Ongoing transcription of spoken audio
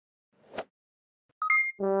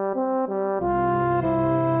Themselves.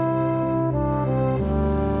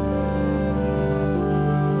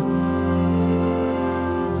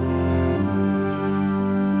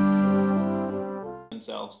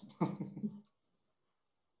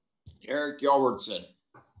 Eric Yelvertson.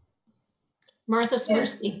 Martha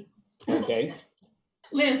Smirsky. Okay.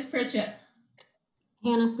 Liz Pritchett.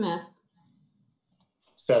 Hannah Smith.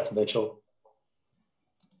 Seth Mitchell.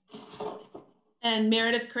 And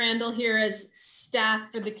Meredith Crandall here as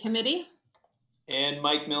staff for the committee. And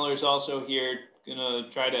Mike Miller's also here, gonna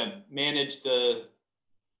try to manage the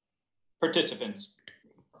participants.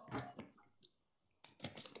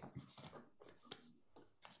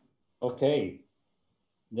 Okay.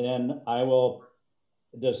 Then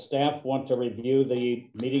does staff want to review the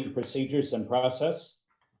meeting procedures and process?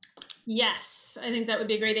 Yes, I think that would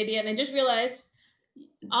be a great idea. And I just realized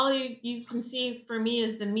all you can see for me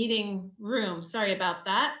is the meeting room. Sorry about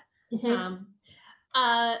that. Mm-hmm.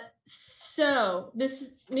 So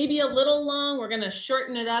this may be a little long. We're going to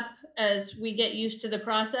shorten it up as we get used to the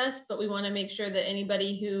process, but we want to make sure that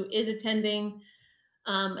anybody who is attending,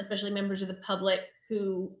 especially members of the public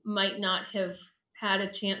who might not have had a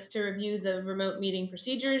chance to review the remote meeting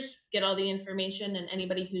procedures, get all the information, and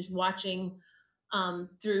anybody who's watching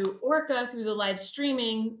through Orca, through the live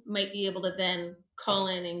streaming, might be able to then call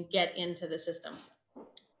in and get into the system.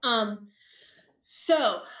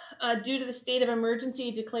 Due to the state of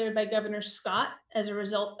emergency declared by Governor Scott as a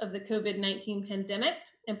result of the COVID-19 pandemic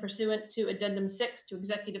and pursuant to Addendum 6 to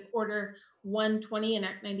Executive Order 120 and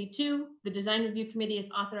Act 92, the Design Review Committee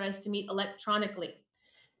is authorized to meet electronically.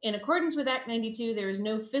 In accordance with Act 92, there is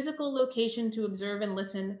no physical location to observe and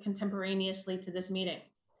listen contemporaneously to this meeting.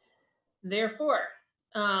 Therefore,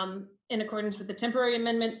 in accordance with the temporary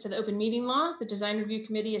amendments to the open meeting law, the Design Review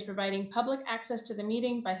Committee is providing public access to the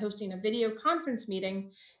meeting by hosting a video conference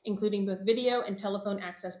meeting, including both video and telephone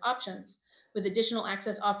access options, with additional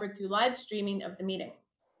access offered through live streaming of the meeting.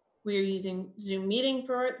 We are using Zoom meeting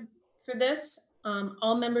for this.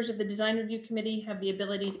 All members of the Design Review Committee have the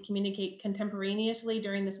ability to communicate contemporaneously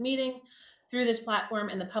during this meeting through this platform,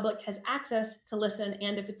 and the public has access to listen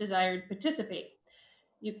and, if it desired, participate.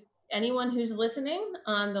 Anyone who's listening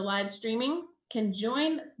on the live streaming can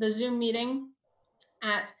join the Zoom meeting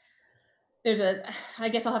at, I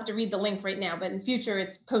guess I'll have to read the link right now, but in future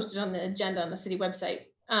it's posted on the agenda on the city website.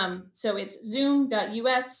 So it's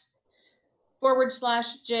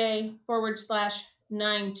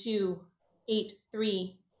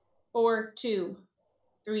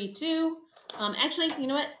zoom.us/J/92834232. Actually, you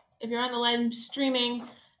know what? If you're on the live streaming,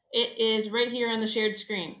 it is right here on the shared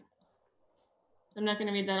screen. I'm not going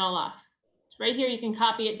to read that all off. It's right here. You can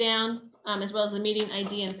copy it down, as well as the meeting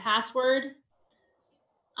ID and password,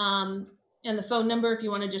 and the phone number if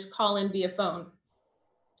you want to just call in via phone.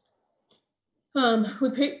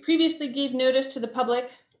 We previously gave notice to the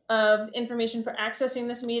public of information for accessing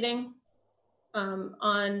this meeting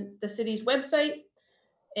on the city's website.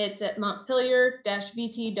 It's at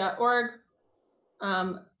montpelier-vt.org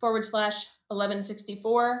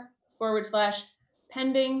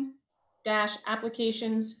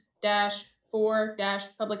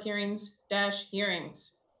 /1164/pending-applications-4-public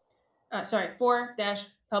hearings-hearings.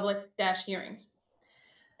 4-public-hearings.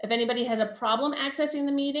 If anybody has a problem accessing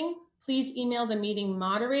the meeting, please email the meeting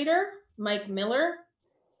moderator, Mike Miller,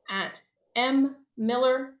 at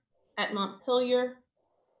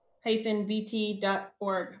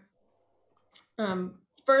mmiller@montpelier-vt.org.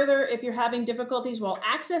 Further, if you're having difficulties while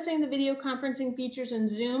accessing the video conferencing features in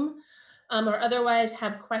Zoom, or otherwise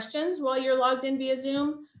have questions while you're logged in via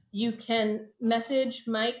Zoom, you can message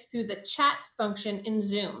Mike through the chat function in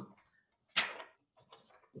Zoom.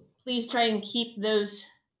 Please try and keep those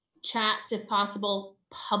chats, if possible,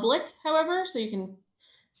 public, however, so you can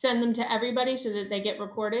send them to everybody so that they get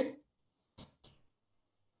recorded.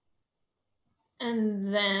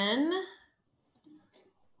 And then,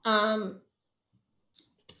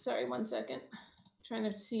 sorry, 1 second. I'm trying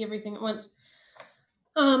to see everything at once.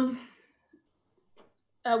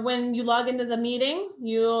 When you log into the meeting,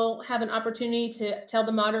 you'll have an opportunity to tell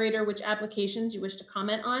the moderator which applications you wish to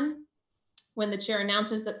comment on. When the chair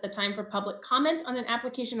announces that the time for public comment on an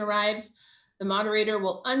application arrives, the moderator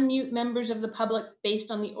will unmute members of the public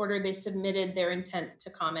based on the order they submitted their intent to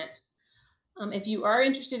comment. If you are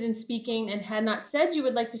interested in speaking and had not said you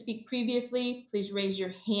would like to speak previously, please raise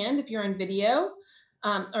your hand if you're on video,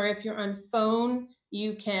 or if you're on phone,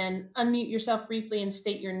 you can unmute yourself briefly and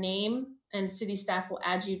state your name, and city staff will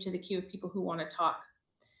add you to the queue of people who want to talk.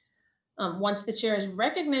 Once the chair has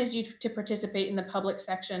recognized you to participate in the public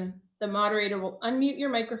section, the moderator will unmute your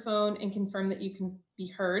microphone and confirm that you can be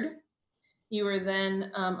heard. You are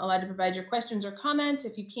then allowed to provide your questions or comments.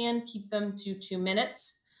 If you can, keep them to 2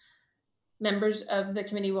 minutes. Members of the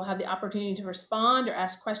committee will have the opportunity to respond or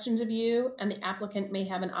ask questions of you, and the applicant may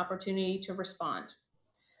have an opportunity to respond.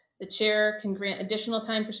 The chair can grant additional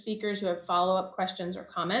time for speakers who have follow-up questions or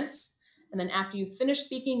comments. And then after you finish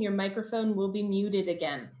speaking, your microphone will be muted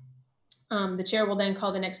again. The chair will then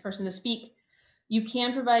call the next person to speak. You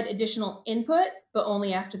can provide additional input, but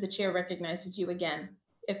only after the chair recognizes you again.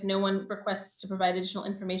 If no one requests to provide additional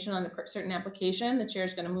information on a certain application, the chair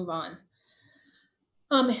is going to move on.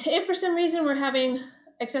 If for some reason we're having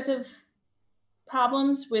excessive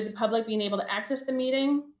problems with the public being able to access the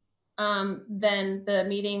meeting, then the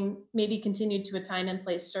meeting may be continued to a time and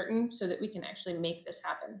place certain so that we can actually make this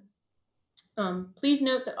happen. Please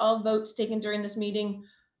note that all votes taken during this meeting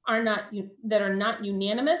are not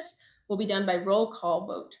unanimous will be done by roll call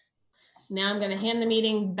vote. Now I'm going to hand the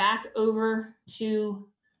meeting back over to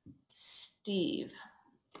Steve.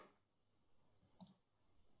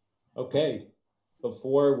 Okay,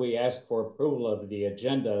 before we ask for approval of the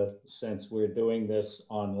agenda, since we're doing this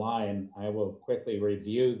online, I will quickly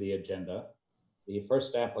review the agenda. The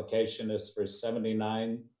first application is for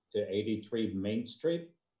 79 to 83 Main Street.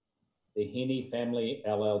 The Heaney Family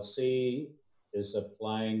LLC is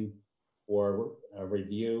applying for a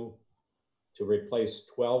review to replace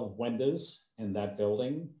 12 windows in that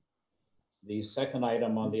building. The second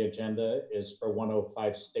item on the agenda is for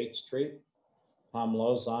 105 State Street. Tom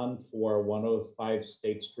Lozon for 105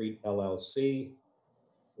 State Street LLC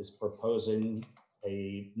is proposing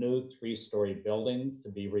a new 3-story building to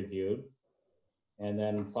be reviewed. And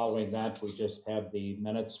then following that, we just have the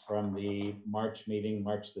minutes from the March meeting,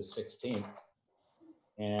 March the 16th.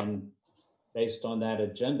 And based on that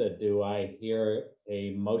agenda, do I hear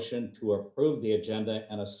a motion to approve the agenda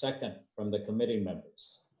and a second from the committee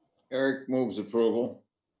members? Eric moves approval.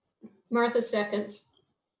 Martha seconds.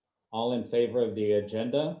 All in favor of the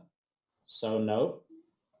agenda? So note.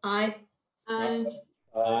 Aye. Aye.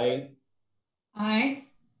 Aye. Aye.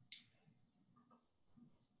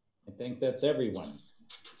 I think that's everyone.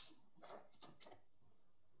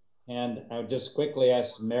 And I'll just quickly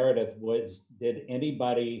ask Meredith, did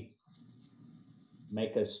anybody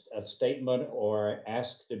make a statement or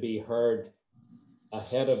ask to be heard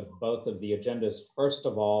ahead of both of the agendas? First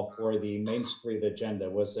of all, for the Main Street agenda,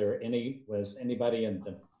 was anybody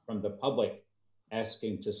from the public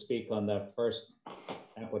asking to speak on that first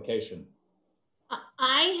application?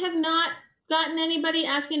 I have not gotten anybody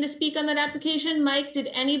asking to speak on that application. Mike, did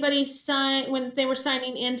anybody sign when they were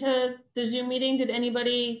signing into the Zoom meeting? Did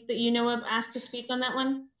anybody that you know of ask to speak on that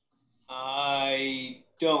one? I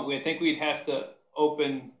don't. I think we'd have to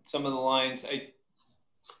open some of the lines. I'm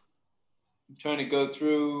trying to go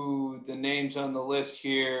through the names on the list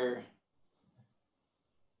here.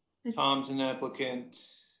 Tom's an applicant.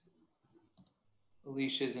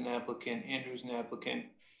 Alicia's an applicant. Andrew's an applicant.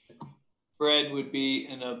 Fred would be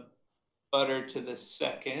in a butter to the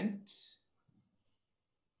second.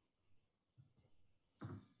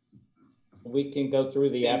 We can go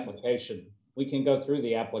through the application. We can go through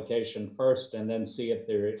the application first and then see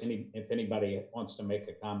if anybody wants to make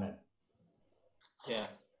a comment. Yeah.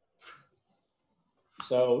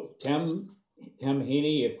 So Tim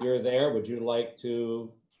Heaney, if you're there, would you like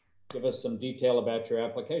to give us some detail about your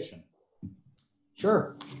application?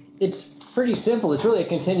 Sure. It's pretty simple. It's really a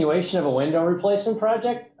continuation of a window replacement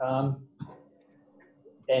project.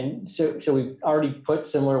 And so we've already put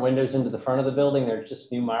similar windows into the front of the building. They're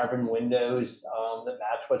just new Marvin windows that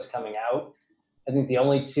match what's coming out. I think the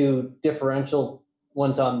only two differential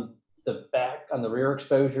ones on the back, on the rear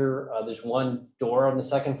exposure, there's one door on the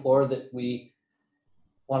second floor that we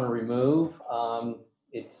want to remove.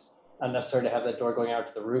 It's unnecessary to have that door going out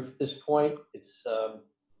to the roof at this point. It's a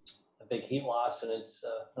big heat loss and it's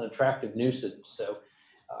an attractive nuisance. So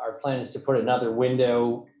our plan is to put another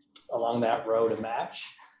window along that row to match.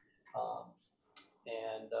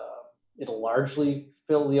 It'll largely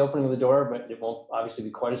fill the opening of the door, but it won't obviously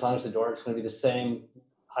be quite as long as the door. It's going to be the same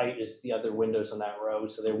height as the other windows on that row.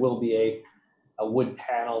 So there will be a wood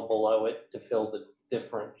panel below it to fill the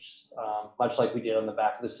difference, much like we did on the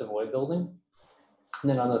back of the Savoy building.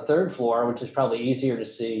 And then on the third floor, which is probably easier to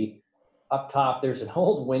see, up top, there's an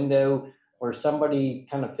old window where somebody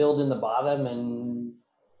kind of filled in the bottom and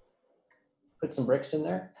put some bricks in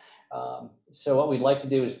there. So what we'd like to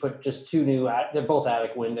do is put just two new, they're both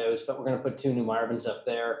attic windows, but we're going to put two new Marvins up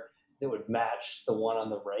there that would match the one on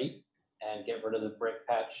the right and get rid of the brick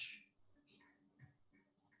patch.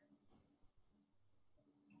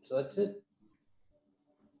 So that's it.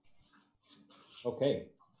 Okay,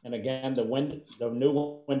 And again, the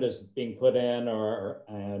new windows being put in are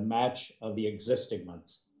a match of the existing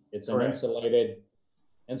ones. It's an Correct.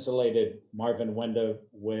 insulated Marvin window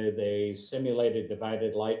with a simulated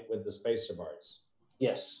divided light with the spacer bars.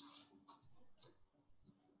 Yes.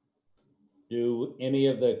 Do any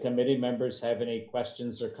of the committee members have any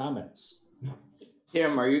questions or comments?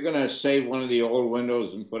 Tim, are you gonna save one of the old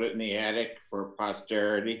windows and put it in the attic for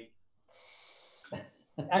posterity?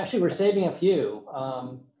 Actually, we're saving a few.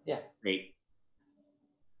 Yeah. Great.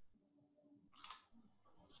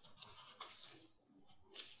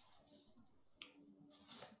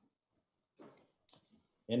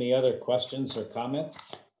 Any other questions or comments?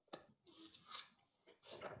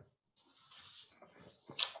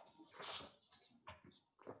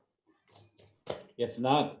 If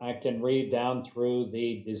not, I can read down through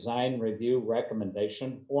the design review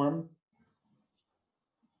recommendation form.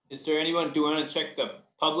 Is there anyone, do you want to check the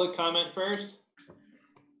public comment first?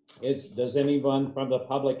 Does anyone from the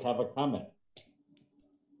public have a comment?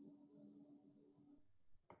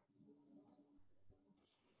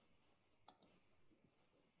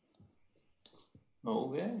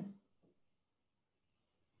 Okay.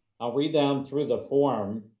 I'll read down through the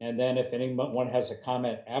form, and then if anyone has a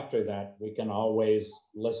comment after that, we can always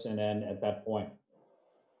listen in at that point.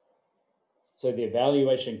 So the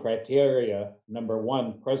evaluation criteria, number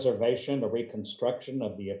 1, preservation or reconstruction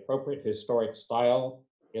of the appropriate historic style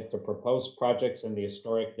if the proposed projects in the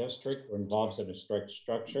historic district or involves an historic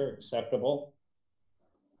structure, acceptable.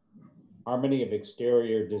 Harmony of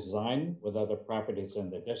exterior design with other properties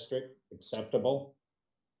in the district, acceptable.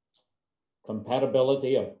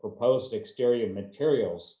 Compatibility of proposed exterior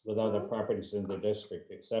materials with other properties in the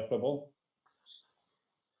district, acceptable.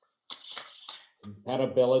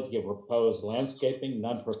 Compatibility of proposed landscaping,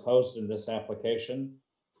 none proposed in this application.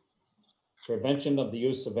 Prevention of the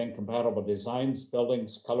use of incompatible designs,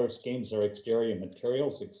 buildings, color schemes, or exterior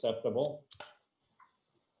materials, acceptable.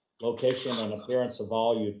 Location and appearance of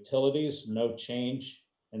all utilities, no change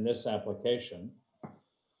in this application.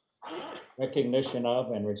 Recognition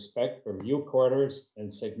of and respect for view corridors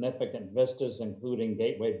and significant vistas, including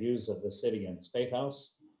gateway views of the city and state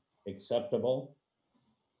house, acceptable.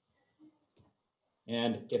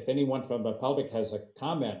 And if anyone from the public has a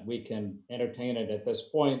comment, we can entertain it at this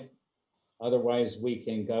point. Otherwise, we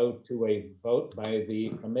can go to a vote by the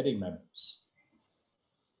committee members.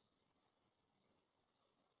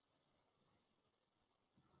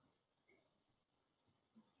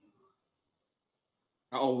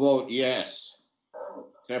 I'll vote yes.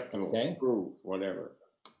 Acceptable, Okay. approve, whatever.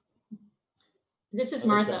 This is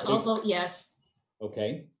Martha. Okay. I'll vote yes.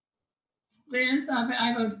 Okay, Liz,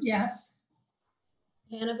 I vote yes.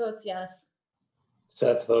 Hannah votes yes.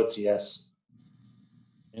 Seth votes yes.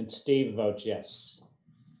 and Steve votes yes.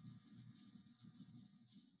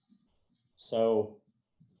 So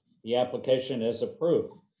the application is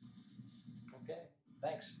approved. Okay,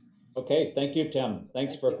 thanks. Okay, thank you, Tim.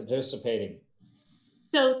 Thanks for participating.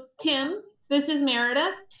 So Tim, this is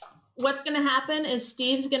Meredith. What's going to happen is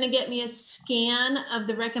Steve's going to get me a scan of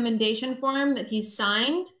the recommendation form that he's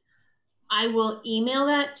signed. I will email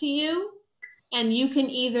that to you, and you can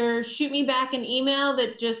either shoot me back an email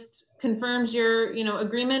that just confirms your,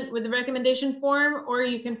 agreement with the recommendation form, or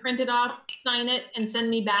you can print it off, sign it, and send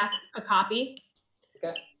me back a copy.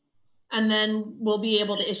 Okay. And then we'll be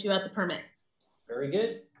able to issue out the permit. Very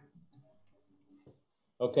good.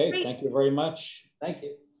 Okay, Great. thank you very much. Thank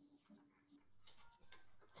you.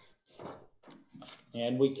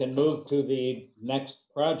 And we can move to the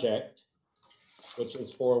next project, which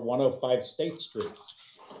is for 105 State Street.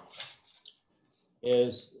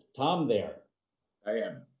 Is Tom there? I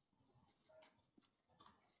am.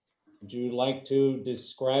 Would you like to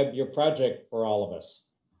describe your project for all of us?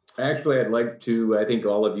 Actually, I'd like to, I think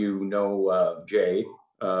all of you know Jay,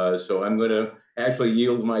 so I'm going to actually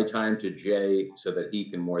yield my time to Jay so that he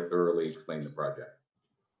can more thoroughly explain the project.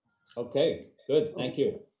 Okay, good, thank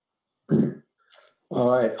you. All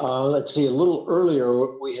right, let's see, a little earlier,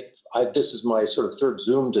 this is my sort of third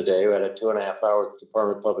Zoom today. We had a 2.5-hour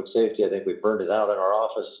Department of Public Safety. I think we burned it out in our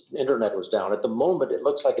office. Internet was down. At the moment, it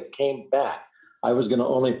looks like it came back. I was gonna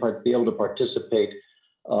only be able to participate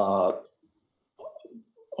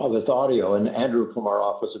with audio, and Andrew from our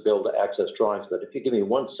office would be able to access drawings. But if you give me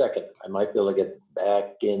 1 second, I might be able to get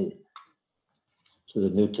back in to the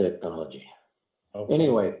new technology. Okay.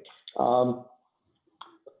 Anyway,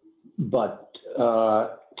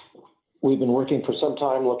 we've been working for some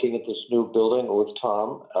time looking at this new building with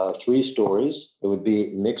Tom, 3 stories. It would be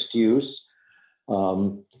mixed use.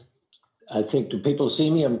 I think, do people see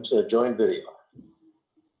me? I'm to join video.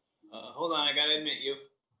 Hold on, I gotta admit you.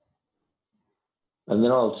 and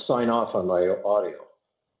then I'll sign off on my audio.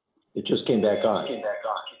 It just came back on.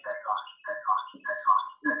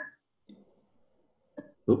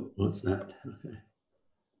 Oh, what's that? Okay.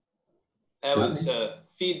 That was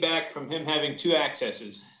feedback from him having 2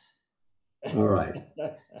 accesses. All right.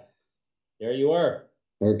 There you are.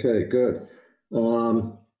 Okay, good.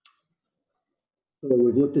 So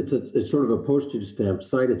we've looked at it's sort of a postage stamp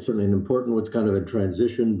site. It's certainly an important one. It's kind of a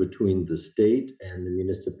transition between the state and the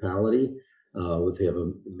municipality. They have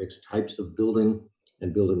mixed types of building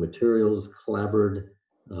and building materials, clapboard,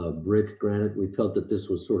 brick, granite. We felt that this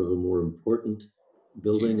was sort of a more important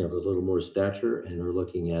building of a little more stature, and we're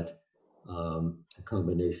looking at a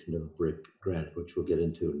combination of brick, granite, which we'll get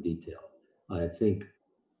into in detail. I think.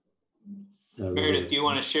 Meredith, do you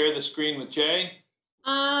want to share the screen with Jay?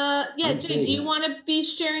 Yeah, Jay, do you want to be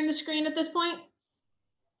sharing the screen at this point?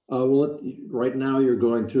 Well, right now you're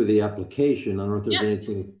going through the application. I don't know if there's Yep.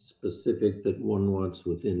 anything specific that one wants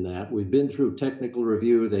within that. We've been through technical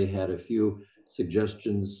review. They had a few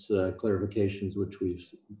suggestions, clarifications, which we've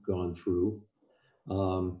gone through.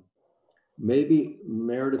 Maybe,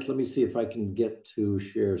 Meredith, let me see if I can get to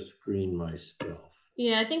share screen myself.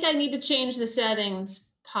 Yeah, I think I need to change the settings,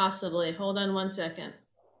 possibly. Hold on one second.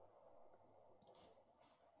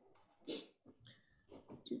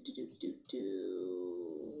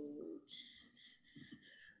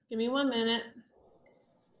 Give me 1 minute.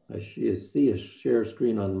 I see a share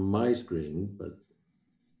screen on my screen, but.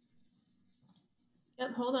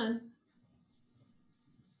 Yep, hold on.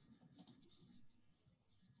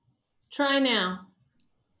 Try now.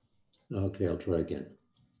 Okay, I'll try again.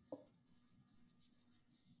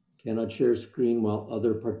 Cannot share screen while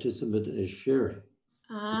other participant is sharing.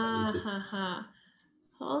 Hold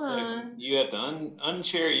on. You have to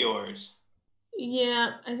unshare yours.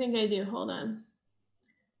 Yeah, I think I do. Hold on.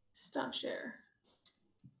 Stop share.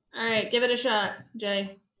 All right, give it a shot,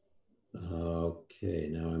 Jay. Okay,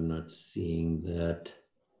 now I'm not seeing that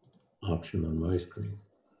option on my screen.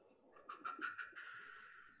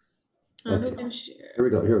 Okay. Who can share? Here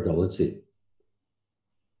we go. Let's see.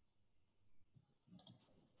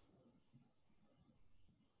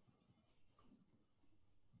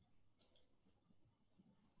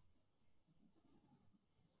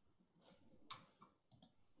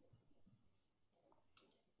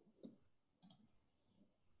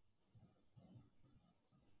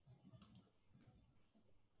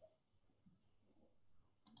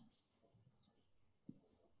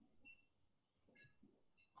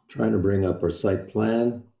 Trying to bring up our site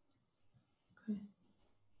plan.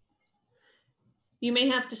 You may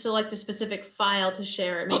have to select a specific file to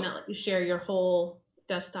share. It may not let you share your whole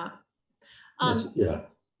desktop. Yeah.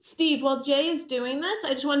 Steve, while Jay is doing this, I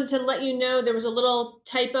just wanted to let you know there was a little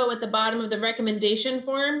typo at the bottom of the recommendation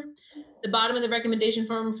form. The bottom of the recommendation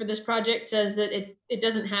form for this project says that it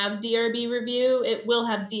doesn't have DRB review. It will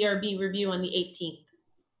have DRB review on the 18th.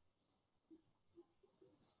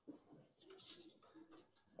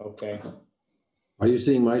 Okay. Are you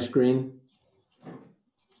seeing my screen?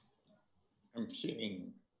 I'm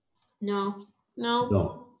seeing. No.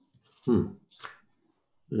 No. No.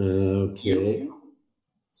 Okay.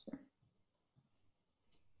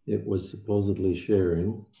 It was supposedly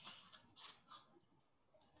sharing.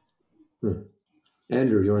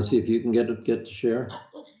 Andrew, you want to see if you can get to share?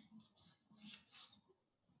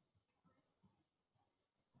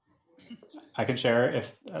 I can share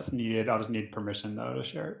if that's needed. I'll just need permission though to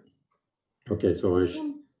share it. Okay, so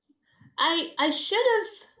I should have.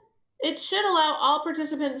 It should allow all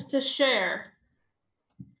participants to share.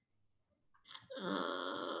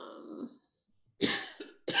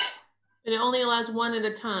 But it only allows one at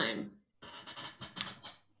a time.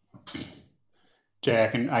 Jay,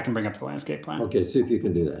 I can bring up the landscape plan. okay, see if you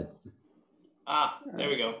can do that. There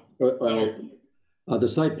we go. The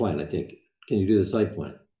site plan, I think. Can you do the site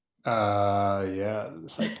plan? Yeah, the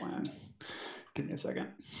site plan. Give me a second.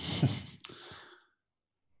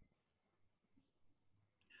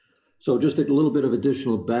 So just a little bit of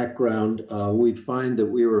additional background. We find that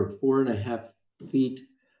we were 4.5 feet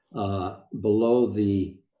below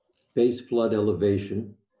the base flood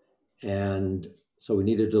elevation. And so we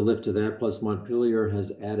needed to lift to that. Plus Montpelier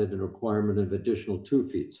has added a requirement of additional 2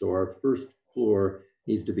 feet. So our first floor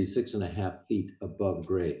needs to be 6.5 feet above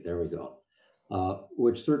grade. There we go.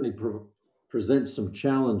 Which certainly presents some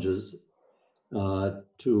challenges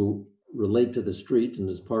to relate to the street. And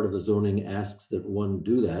as part of the zoning asks that one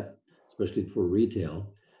do that, especially for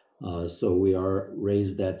retail. So we are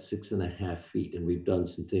raised that 6.5 feet, and we've done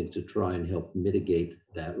some things to try and help mitigate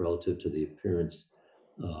that relative to the appearance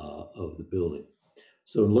of the building.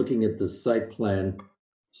 So looking at the site plan,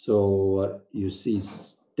 so you see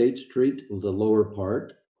State Street, the lower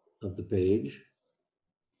part of the page.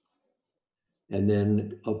 And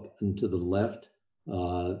then up and to the left,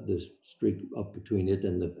 the street up between it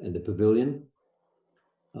and the pavilion.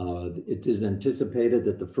 It is anticipated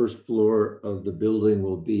that the first floor of the building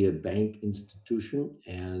will be a bank institution,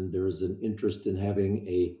 and there is an interest in having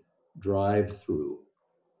a drive-through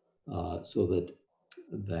so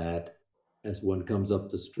that as one comes up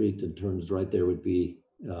the street and turns right, there would be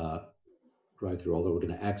drive-through, although we're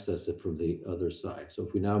going to access it from the other side. So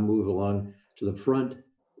if we now move along to the front,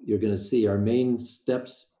 you're going to see our main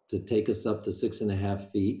steps to take us up to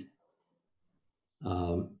 6.5 feet.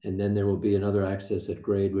 And then there will be another access at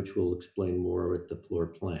grade, which we'll explain more at the floor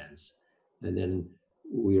plans. And then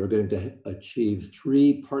we are going to achieve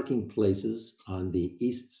 3 parking places on the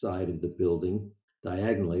east side of the building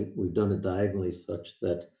diagonally. We've done it diagonally such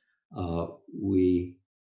that we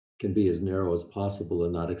can be as narrow as possible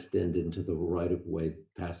and not extend into the right-of-way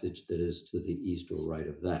passage that is to the east or right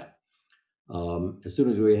of that. As soon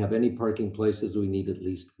as we have any parking places, we need at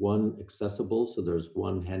least 1 accessible. So there's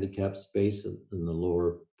 1 handicap space in the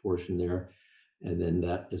lower portion there. And then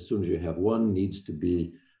that, as soon as you have 1, needs to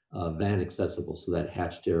be van accessible. So that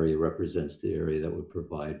hatched area represents the area that would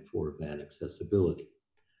provide for van accessibility.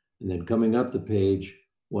 And then coming up the page,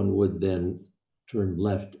 one would then turn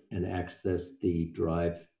left and access the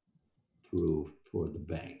drive-through for the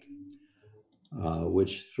bank.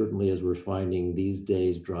 Which certainly, as we're finding these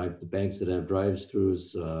days, the banks that have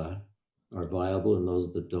drive-throughs are viable, and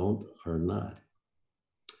those that don't are not.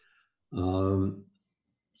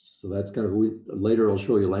 So that's kind of, later I'll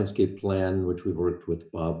show you a landscape plan, which we've worked with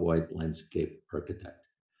Bob White, landscape architect.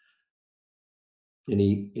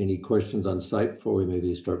 Any questions on site before we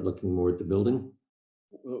maybe start looking more at the building?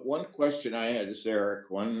 One question I had is, Eric,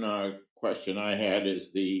 one question I had is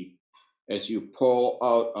as you pull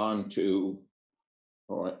out onto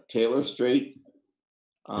Taylor Street,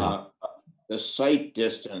 the site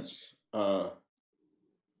distance, I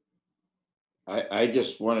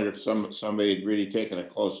just wondered if somebody had really taken a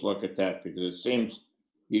close look at that, because it seems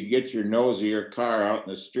you'd get your nose of your car out in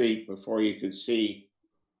the street before you could see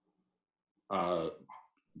down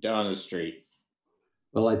the street.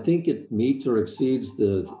 Well, I think it meets or exceeds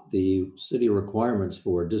the city requirements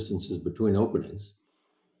for distances between openings.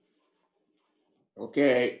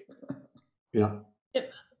 Okay. Yeah.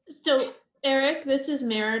 So Eric, this is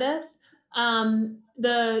Meredith.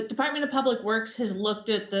 The Department of Public Works has looked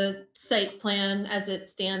at the site plan as it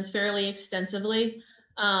stands fairly extensively.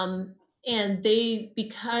 And they,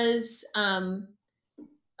 because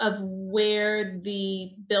of where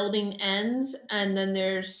the building ends and then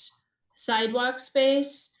there's sidewalk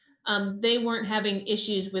space, they weren't having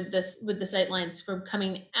issues with the sight lines from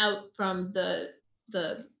coming out from the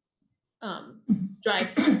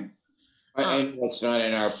drive-through. I know it's not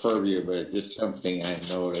in our purview, but it's just something I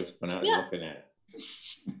noticed when I was looking at it.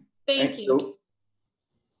 Thank you.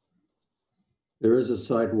 There is a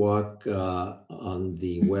sidewalk on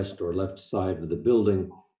the west or left side of the building.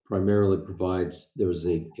 Primarily provides, there's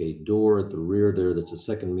a door at the rear there that's a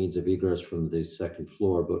second means of egress from the second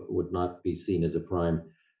floor, but would not be seen as a prime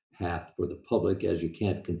path for the public, as you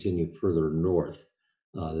can't continue further north.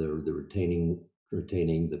 They're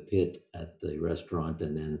retaining the pit at the restaurant,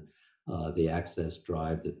 and then the access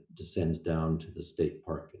drive that descends down to the state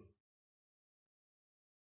parking.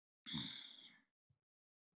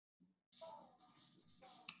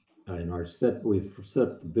 In our set, we've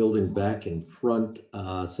set the building back in front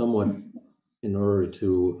somewhat in order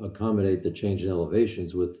to accommodate the change in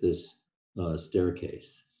elevations with this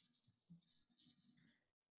staircase.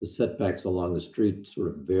 The setbacks along the street sort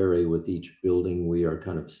of vary with each building. We are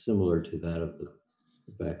kind of similar to that of the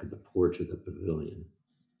back of the porch of the pavilion.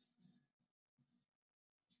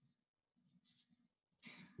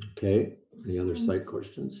 Okay, any other site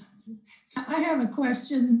questions? I have a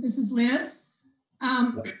question. This is Liz.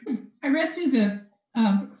 I read through the,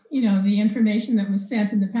 the information that was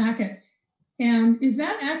sent in the packet. And is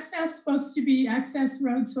that access road supposed to be a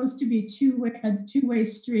two-way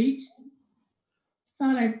street?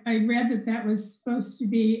 Thought I read that was supposed to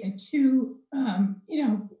be a two-way.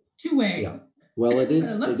 Yeah. Well, it is.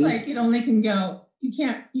 But it looks like it only can go. You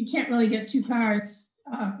can't really get 2 cars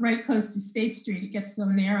right close to State Street. It gets so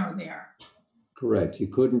narrow there. Correct.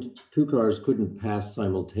 2 cars couldn't pass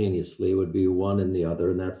simultaneously. It would be one and the other.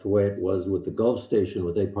 And that's the way it was with the Gulf Station,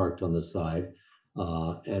 where they parked on the side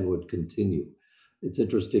and would continue. It's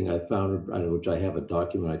interesting. I found, which I have a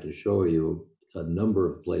document I can show you, a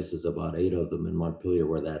number of places, about 8 of them in Montpelier,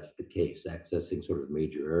 where that's the case, accessing sort of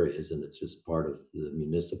major areas. And it's just part of the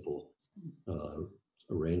municipal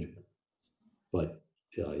arrangement. But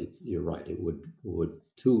you're right. It would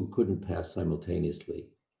two couldn't pass simultaneously.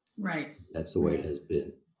 Right. That's the way it has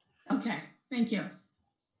been. Okay, thank you.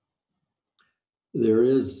 There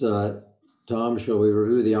is, Tom, shall we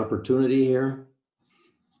review the opportunity here?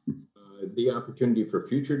 The opportunity for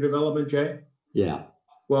future development, Jay? Yeah.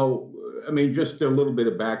 Well, I mean, just a little bit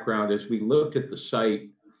of background. As we looked at the site,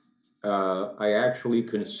 I actually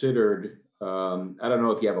considered, I don't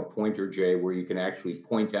know if you have a pointer, Jay, where you can actually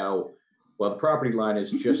point out, well, the property line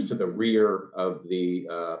is just to the rear of the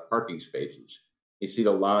parking spaces. You see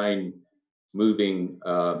the line moving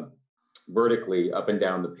vertically up and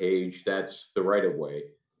down the page. That's the right of way.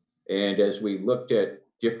 And as we looked at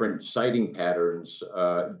different siting patterns,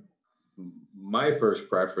 my first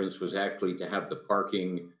preference was actually to have the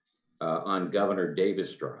parking on Governor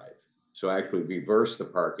Davis Drive. So actually reverse the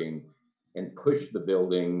parking and push the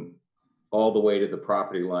building all the way to the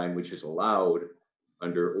property line, which is allowed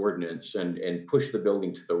under ordinance, and push the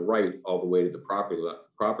building to the right all the way to the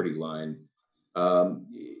property line.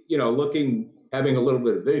 You know, having a little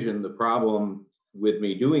bit of vision, the problem with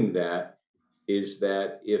me doing that is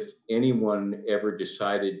that if anyone ever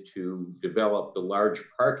decided to develop the large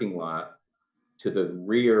parking lot to the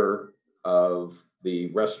rear of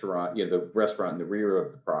the restaurant, you know, the restaurant in the rear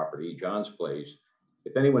of the property, John's Place,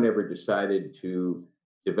 if anyone ever decided to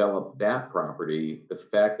develop that property, the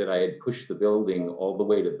fact that I had pushed the building all the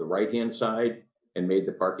way to the right-hand side and made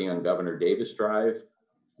the parking on Governor Davis Drive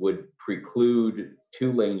would preclude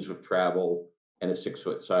 2 lanes of travel and a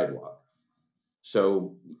 6-foot sidewalk.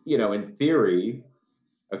 So, you know, in theory,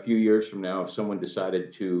 a few years from now, if someone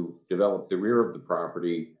decided to develop the rear of the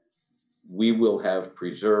property, we will have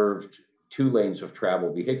preserved 2 lanes of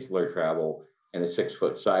travel, vehicular travel, and a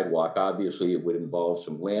 6-foot sidewalk. Obviously, it would involve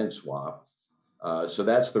some land swap. So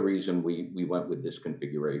that's the reason we went with this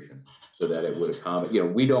configuration, so that it would accommodate, you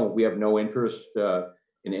know, we have no interest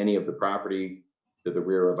in any of the property to the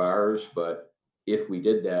rear of ours, but if we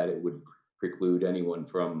did that, it would preclude anyone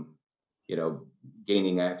from, you know,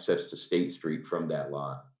 gaining access to State Street from that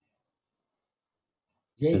lot.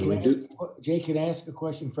 Jay, And we do- can I ask a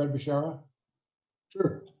question, Fred Bashara?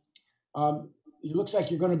 Sure. It looks like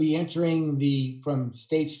you're going to be entering from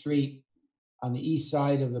State Street on the east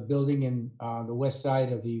side of the building and the west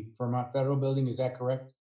side of the Vermont Federal Building. Is that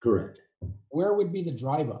correct? Correct. Where would be the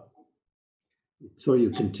drive up? So you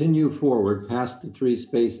continue forward past the 3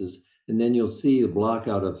 spaces, and then you'll see a block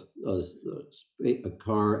out of a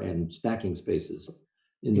car and stacking spaces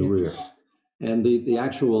in the rear. And the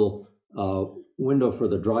actual window for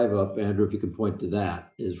the drive up, Andrew, if you can point to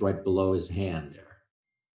that, is right below his hand there.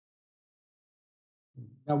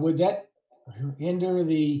 Now, would that hinder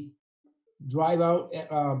the drive out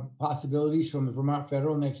possibilities from the Vermont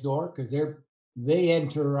Federal next door? Because they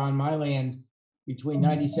enter on my land between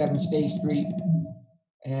 97 State Street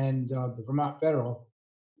and the Vermont Federal,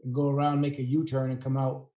 and go around, make a U-turn, and come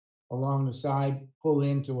out along the side, pull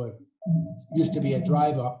into used to be a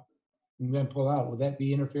drive up, and then pull out. Would that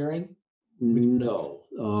be interfering? No.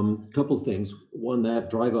 Couple things. One, that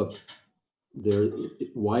drive up there,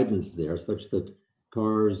 it widens there such that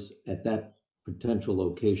cars at that potential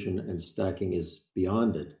location and stacking is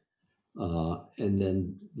beyond it. And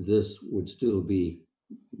then this would still be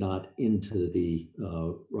not into the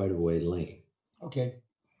right-of-way lane. Okay,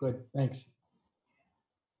 good, thanks.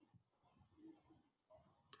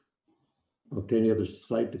 Okay, any other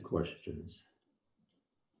site questions?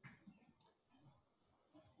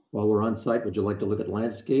 While we're on site, would you like to look at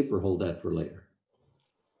landscape or hold that for later?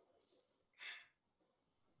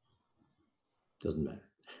 Doesn't matter.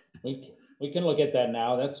 We can look at that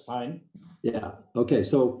now. That's fine. Yeah. Okay.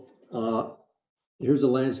 So here's a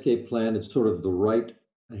landscape plan. It's sort of the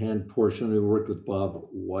right-hand portion. We worked with Bob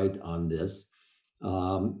White on this.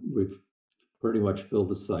 We've pretty much filled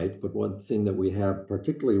the site, but one thing that we have,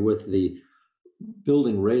 particularly with the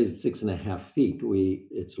building raised 6.5 feet,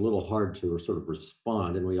 it's a little hard to sort of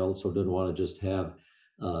respond, and we also didn't want to just have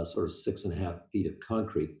sort of 6.5 feet of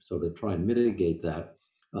concrete. So to try and mitigate that,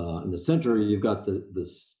 in the center, you've got the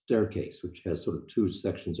staircase, which has sort of 2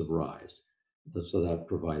 sections of rise. So that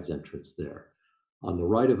provides entrance there. On the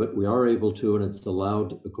right of it, we are able to, and it's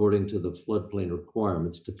allowed according to the floodplain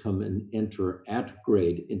requirements, to come and enter at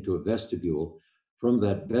grade into a vestibule. From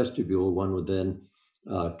that vestibule, one would then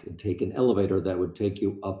take an elevator that would take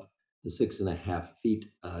you up the 6.5 feet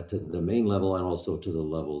to the main level and also to the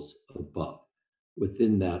levels above.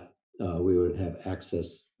 Within that, we would have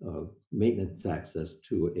access, maintenance access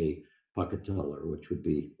to a pocket teller, which would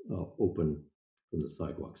be open from the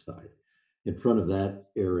sidewalk side. In front of that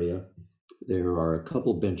area, there are a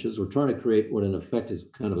couple benches. We're trying to create what in effect is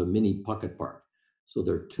kind of a mini pocket park. So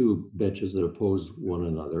there are two benches that oppose one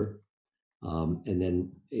another. And then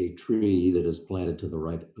a tree that is planted to the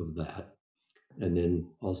right of that. And then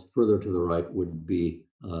also further to the right would be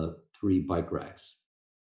 3 bike racks.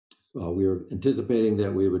 We are anticipating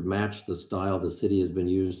that we would match the style the city has been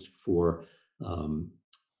used for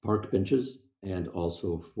park benches and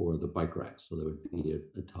also for the bike racks. So there would be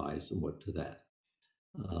a tie somewhat to that.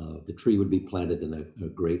 The tree would be planted in a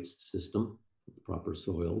grate system with proper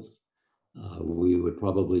soils. We would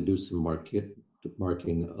probably do some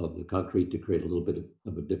marking of the concrete to create a little bit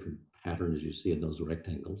of a different pattern as you see in those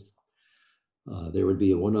rectangles. There would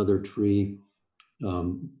be one other tree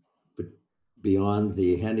but beyond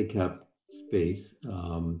the handicap space,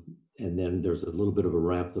 and then there's a little bit of a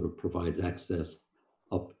ramp that provides access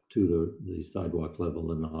up to the sidewalk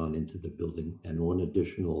level and on into the building, and one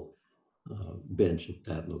additional bench at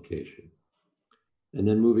that location. And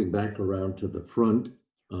then moving back around to the front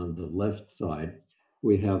on the left side,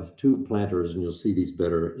 we have 2 planters, and you'll see these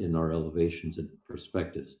better in our elevations and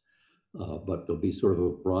perspectives. But there'll be sort of a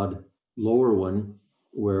broad lower one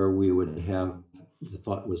where we would have, the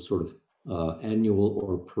thought was sort of annual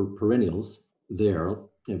or perennials there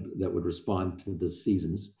that would respond to the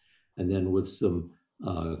seasons. And then with some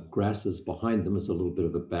grasses behind them as a little bit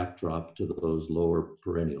of a backdrop to those lower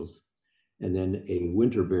perennials. And then a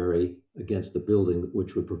winterberry against the building,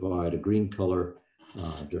 which would provide a green color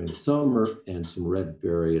during the summer and some red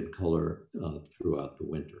berry in color throughout the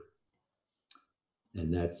winter.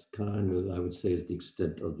 And that's kind of, I would say, is the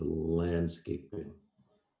extent of the landscaping.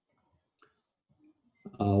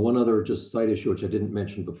 One other just side issue, which I didn't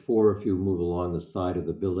mention before, if you move along the side of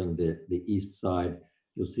the building, the east side,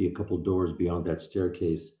 you'll see a couple doors beyond that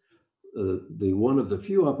staircase. The one of the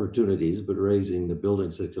few opportunities, but raising the building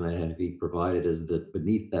 6.5 feet provided, is that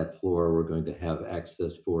beneath that floor, we're going to have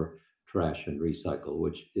access for trash and recycle,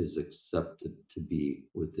 which is accepted to be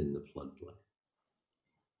within the floodplain.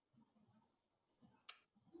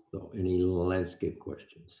 So any landscape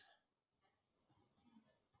questions?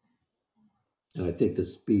 And I think the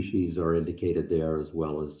species are indicated there as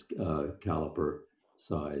well as caliper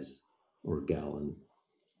size or gallon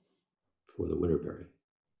for the winterberry.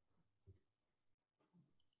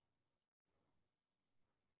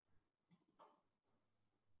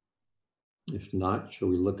 If not, shall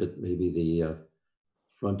we look at maybe the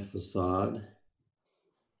front facade?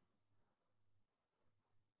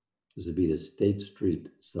 This would be the State Street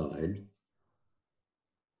side.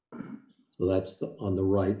 So that's on the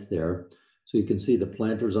right there. So you can see the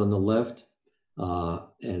planters on the left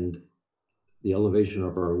and the elevation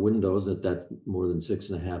of our windows at that more than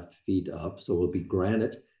 6.5 feet up. So it'll be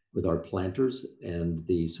granite with our planters and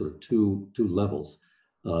the sort of two levels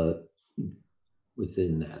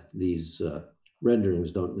within that. These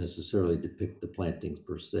renderings don't necessarily depict the plantings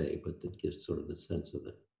per se, but that gives sort of the sense of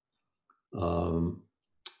it.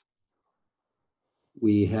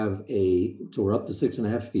 We have so we're up to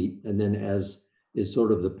 6.5 feet, and then as is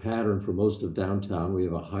sort of the pattern for most of downtown, we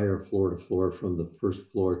have a higher floor to floor from the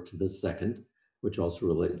first floor to the second, which also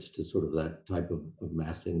relates to sort of that type of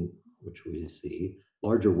massing, which we see.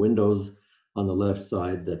 Larger windows on the left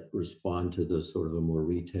side that respond to the sort of a more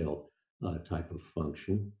retail type of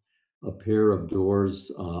function. A pair of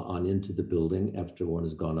doors on into the building after one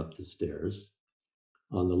has gone up the stairs.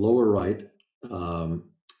 On the lower right,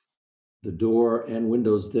 the door and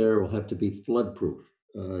windows there will have to be floodproof.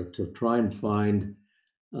 To try and find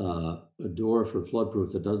a door for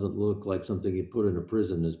floodproof that doesn't look like something you put in a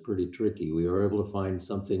prison is pretty tricky. We are able to find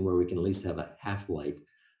something where we can at least have a half light,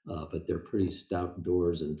 but they're pretty stout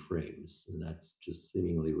doors and frames, and that's just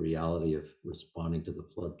seemingly reality of responding to the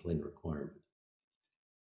floodplain requirement.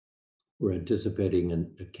 We're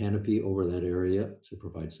anticipating a canopy over that area to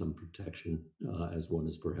provide some protection as one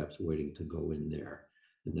is perhaps waiting to go in there.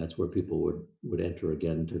 And that's where people would enter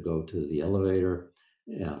again to go to the elevator,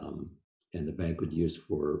 and the bank would use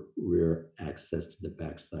for rear access to the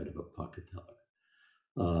backside of a pocket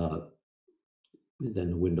teller.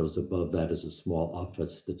 Then the windows above that is a small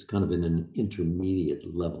office that's kind of in an intermediate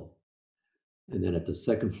level. And then at the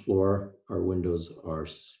second floor, our windows are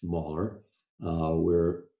smaller.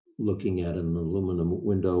 We're looking at an aluminum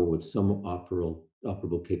window with some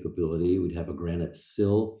operable capability. We'd have a granite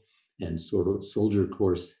sill and sort of soldier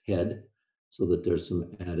course head, so that there's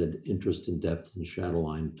some added interest in depth and shadow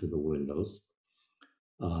line to the windows.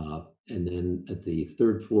 And then at the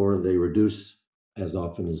third floor, they reduce, as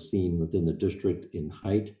often as seen within the district, in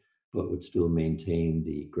height, but would still maintain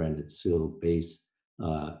the granite sill base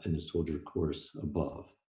and the soldier course above.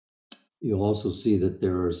 You'll also see that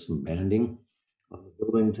there is some banding on the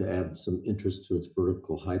building to add some interest to its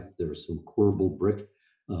vertical height. There's some corbel brick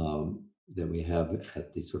that we have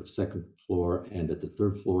at the sort of second floor and at the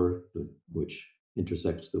third floor, which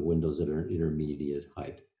intersects the windows at an intermediate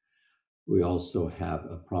height. We also have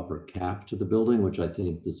a proper cap to the building, which I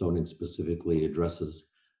think the zoning specifically addresses,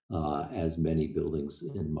 as many buildings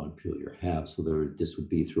in Montpelier have. So this would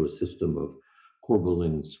be through a system of core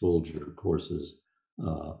building and soldier courses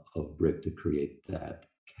of brick to create that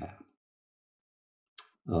cap.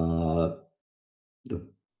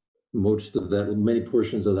 Many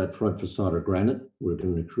portions of that front facade are granite. We're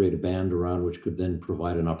going to create a band around which could then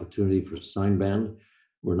provide an opportunity for sign band.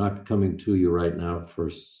 We're not coming to you right now for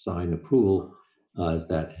sign approval, as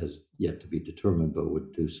that has yet to be determined, but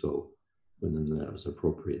would do so when that was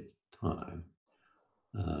appropriate time.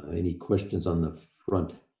 Any questions on the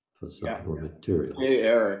front facade or material? Hey,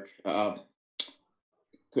 Eric,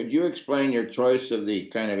 could you explain your choice of the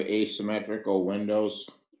kind of asymmetrical windows?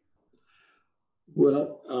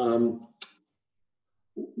 Well,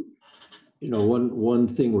 one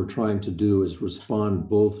thing we're trying to do is respond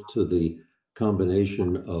both to the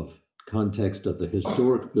combination of context of the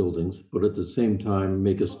historic buildings, but at the same time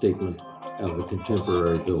make a statement of a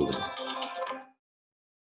contemporary building.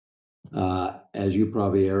 As you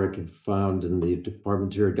probably, Eric, have found in the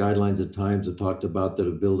parliamentary guidelines at times have talked about that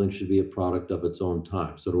a building should be a product of its own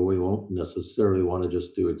time. So we won't necessarily want to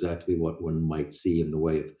just do exactly what one might see in the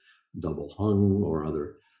way of double hung or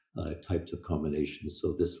other types of combinations.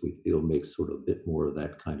 So this, we feel, makes sort of a bit more of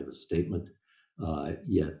that kind of a statement,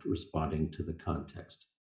 yet responding to the context.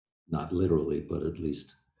 Not literally, but at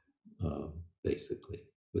least basically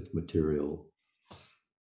with material.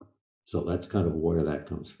 So that's kind of where that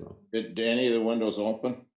comes from. Did any of the windows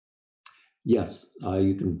open? Yes,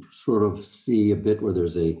 you can sort of see a bit where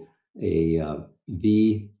there's a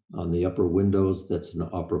V on the upper windows. That's an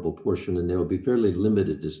operable portion, and they'll be fairly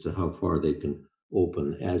limited as to how far they can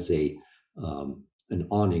open as an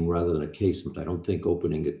awning rather than a casement. I don't think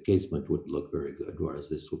opening a casement would look very good, whereas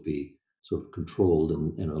this will be sort of controlled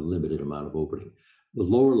and a limited amount of opening. The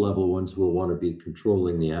lower level ones will want to be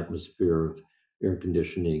controlling the atmosphere of air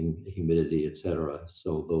conditioning, humidity, etc.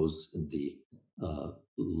 So those in the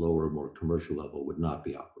lower, more commercial level would not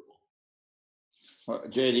be operable. Well,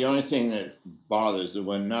 Jay, the only thing that bothers the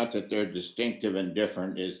one, not that they're distinctive and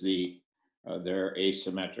different, is their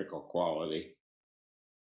asymmetrical quality.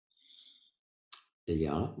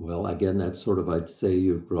 Yeah, well, again, that's sort of, I'd say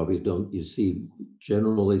you probably you see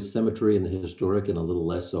generally symmetry in the historic and a little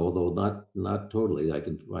less so, although not totally. I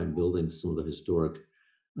can find buildings, some of the historic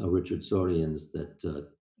Richardsonians that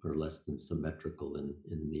are less than symmetrical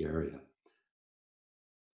in the area.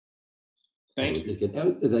 Thank you.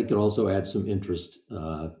 They could also add some interest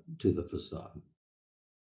to the facade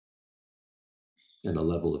and a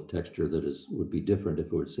level of texture that would be different if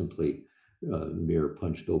it were simply mere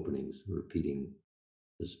punched openings repeating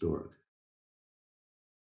historic.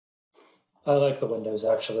 I like the windows,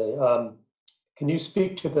 actually. Can you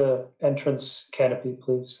speak to the entrance canopy,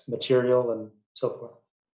 please? Material and so forth.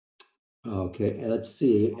 Okay, let's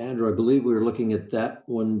see. Andrew, I believe we were looking at that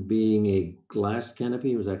one being a glass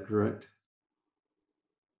canopy. Was that correct?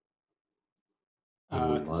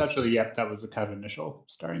 Conceptually, yep, that was a kind of initial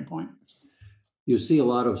starting point. You see a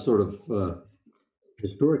lot of sort of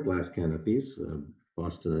historic glass canopies,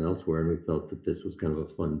 Boston and elsewhere, and we felt that this was kind of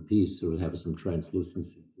a fun piece. So it would have some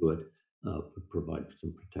translucency to it, provide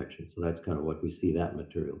some protection. So that's kind of what we see that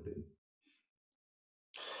material being.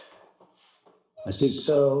 I think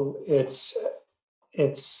so. It's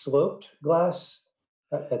sloped glass.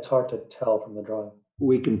 It's hard to tell from the drawing.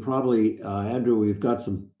 We can probably, Andrew, we've got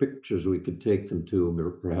some pictures we could take them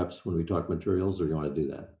to perhaps when we talk materials, or you want to do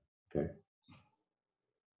that? Okay.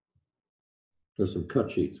 There's some cut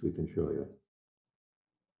sheets we can show you.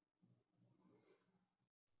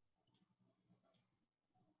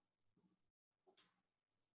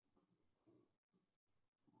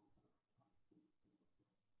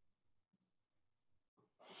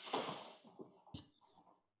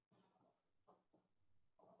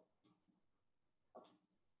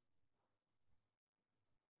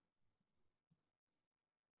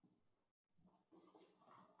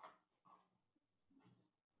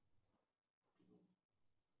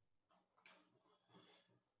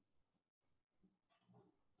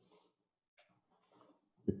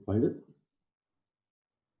 Find it?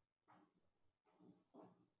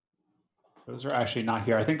 Those are actually not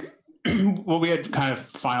here. I think what we had kind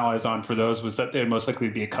of finalized on for those was that they'd most likely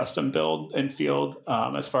be a custom build and field.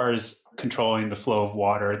 As far as controlling the flow of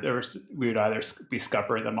water, we would either be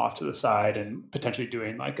scuppering them off to the side and potentially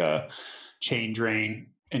doing like a chain drain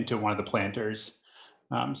into one of the planters,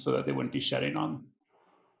 so that they wouldn't be shedding on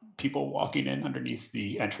people walking in underneath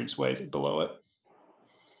the entranceways below it.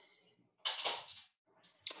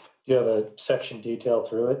 Do you have a section detail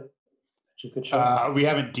through it that you could show? We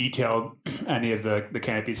haven't detailed any of the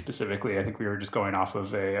canopy specifically. I think we were just going off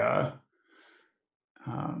of a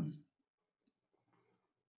kind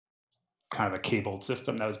of a cabled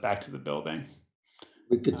system that was back to the building.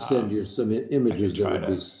 We could send you some images that would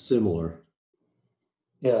be similar.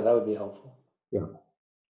 Yeah, that would be helpful. Yeah.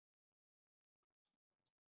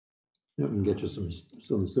 That can get you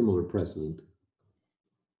some similar precedent.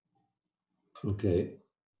 Okay.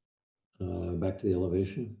 Back to the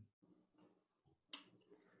elevation.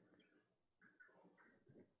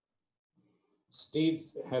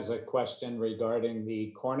 Steve has a question regarding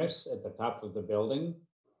the cornice at the top of the building.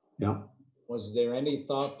 Yeah. Was there any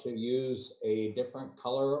thought to use a different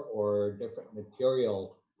color or different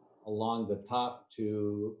material along the top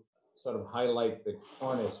to sort of highlight the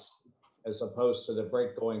cornice as opposed to the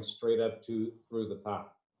brick going straight up through the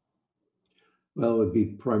top? Well, it would be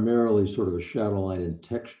primarily sort of a shadow line and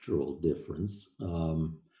textural difference.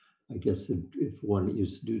 I guess if one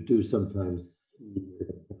used to do sometimes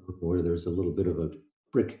where there's a little bit of a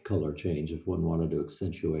brick color change, if one wanted to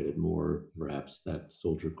accentuate it more, perhaps that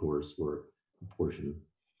soldier course or portion,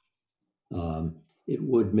 it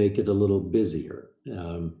would make it a little busier.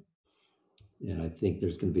 And I think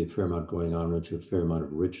there's going to be a fair amount going on, which a fair amount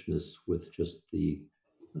of richness with just the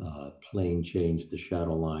plane change, the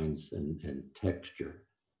shadow lines and texture.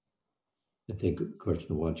 I think a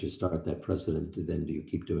question of once you start that precedent, then do you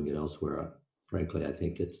keep doing it elsewhere? Frankly, I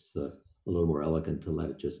think it's a little more elegant to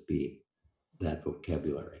let it just be that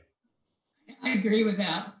vocabulary. I agree with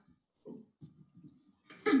that.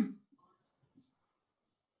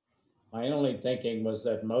 My only thinking was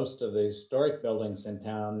that most of the historic buildings in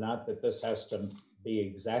town, not that this has to be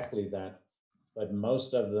exactly that, but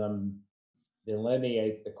most of them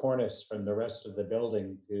delineate the cornice from the rest of the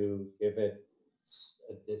building to give it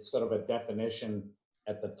sort of a definition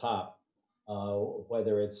at the top,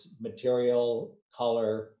 whether it's material,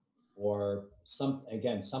 color, or something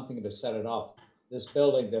to set it off. This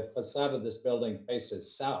building, the facade of this building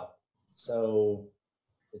faces south, so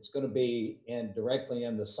it's going to be directly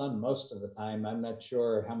in the sun most of the time. I'm not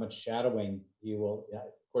sure how much shadowing you will,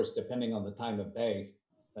 of course, depending on the time of day,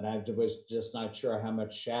 but I was just not sure how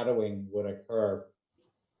much shadowing would occur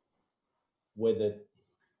with it.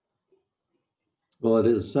 Well, it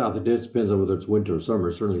is south. It just depends on whether it's winter or summer.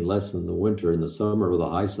 Certainly less in the winter. In the summer with a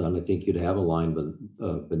high sun, I think you'd have a line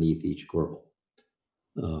beneath each corbel.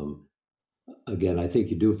 Again, I think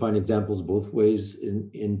you do find examples both ways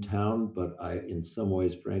in town, but in some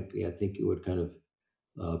ways, frankly, I think you would kind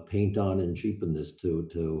of paint on and cheapen this to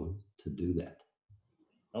do that.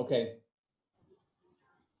 Okay.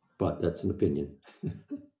 But that's an opinion.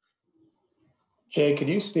 Jay, could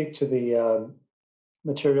you speak to the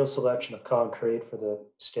material selection of concrete for the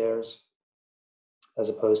stairs as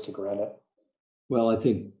opposed to granite? Well, I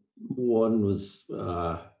think one was,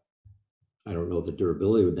 I don't know the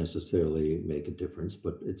durability would necessarily make a difference,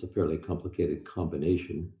 but it's a fairly complicated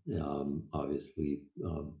combination. Obviously,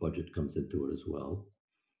 budget comes into it as well.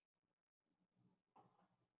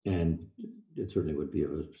 And it certainly would be of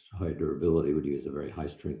a high durability, would use a very high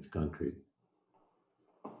strength concrete.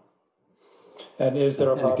 And is there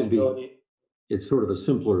a possibility? It's sort of a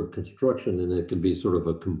simpler construction and it can be sort of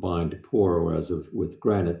a combined pour, whereas with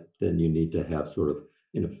granite, then you need to have sort of,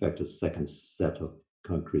 in effect, a second set of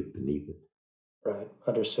concrete beneath it. Right,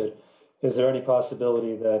 understood. Is there any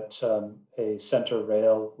possibility that a center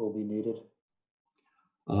rail will be needed?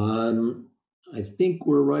 I think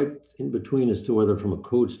we're right in between as to whether from a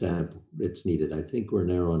code stamp it's needed. I think we're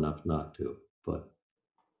narrow enough not to, but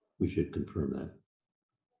we should confirm that.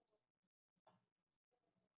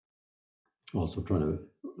 Also trying to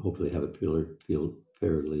hopefully have it feel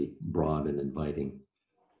fairly broad and inviting.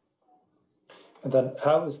 And then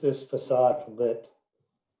how is this facade lit?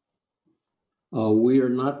 We are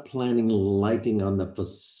not planning lighting on the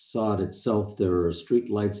facade itself. There are street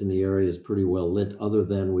lights in the area, is pretty well lit, other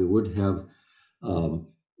than we would have,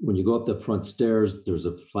 when you go up the front stairs, there's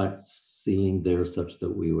a flat ceiling there such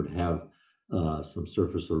that we would have some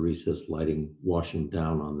surface or recessed lighting washing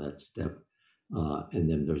down on that step. And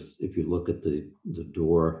then there's, if you look at the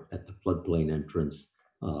door at the floodplain entrance,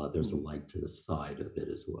 there's a light to the side of it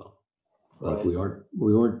as well. But we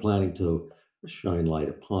weren't planning to shine light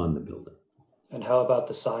upon the building. And how about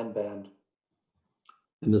the sign band?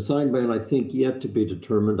 And the sign band, I think, yet to be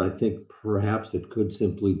determined. I think perhaps it could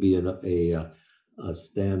simply be a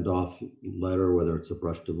standoff letter, whether it's a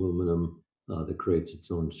brushed aluminum that creates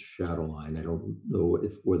its own shadow line. I don't know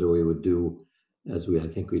whether we would do, as I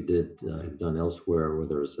think we did have done elsewhere, where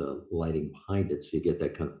there's lighting behind it, so you get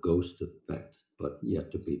that kind of ghost effect, but yet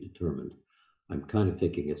to be determined. I'm kind of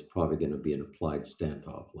thinking it's probably going to be an applied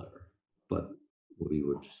standoff letter, but we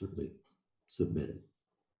would certainly submit it.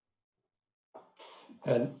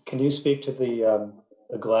 And can you speak to the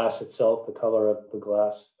glass itself, the color of the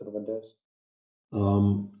glass for the windows?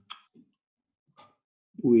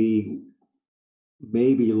 We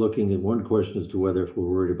may be looking at one question as to whether, if we're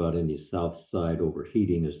worried about any south side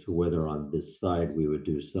overheating, as to whether on this side we would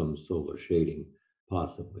do some solar shading,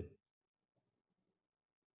 possibly.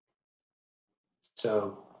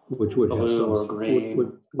 So Which would have blue some or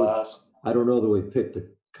green glass. I don't know that we picked a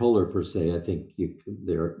color per se. I think you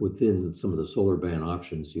there within some of the solar ban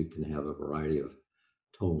options, you can have a variety of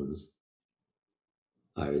tones.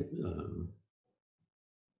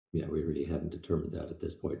 Yeah, we really hadn't determined that at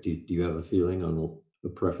this point. Do you have a feeling on the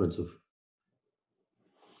preference of?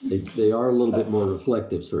 They are a little bit more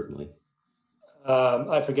reflective, certainly.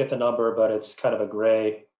 I forget the number, but it's kind of a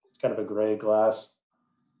gray. It's kind of a gray glass.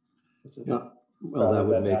 Yeah. Well, that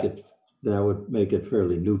would make it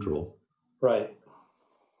fairly neutral. Right.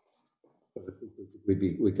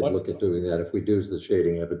 We could look at doing that. If we do the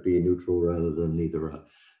shading, have it be neutral rather than either.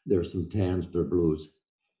 There's some tans or blues.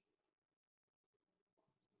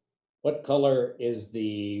 What color is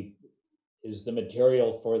the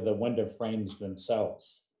material for the window frames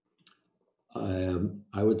themselves?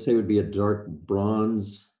 I would say it would be a dark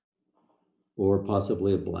bronze or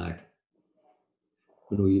possibly a black.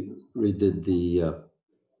 When we redid the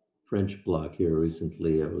French block here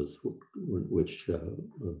recently, it was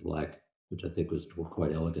black, which I think was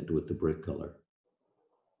quite elegant with the brick color.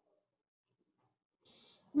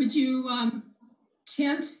 Would you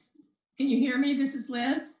tint? Can you hear me? This is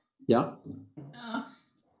Liz. Yeah.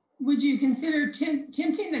 Would you consider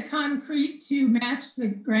tinting the concrete to match the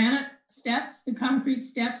granite steps, the concrete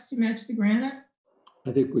steps to match the granite?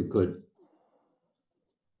 I think we could.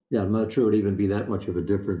 Yeah, I'm not sure it would even be that much of a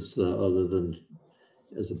difference other than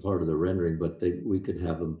as a part of the rendering, but we could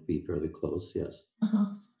have them be fairly close, yes.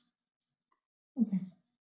 Okay,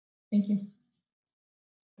 thank you.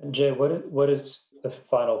 And Jay, what is the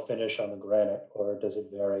final finish on the granite, or does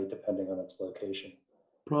it vary depending on its location?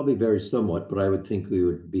 Probably vary somewhat, but I would think we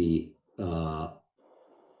would be have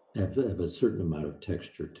a certain amount of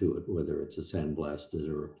texture to it, whether it's a sandblasted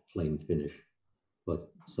or a flame finish, but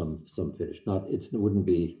some finish. It wouldn't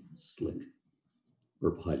be slick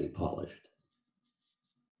or highly polished,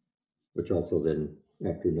 which also then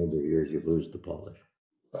after a number of years you lose the polish.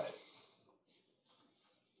 Right.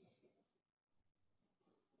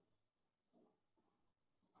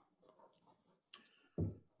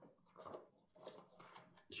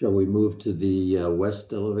 Shall we move to the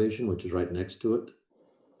west elevation, which is right next to it?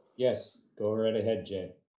 Yes, go right ahead,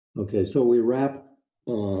 Jay. Okay, so we wrap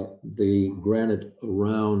the granite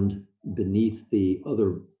around beneath the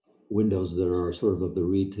other windows that are sort of the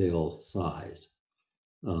retail size.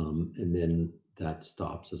 And then that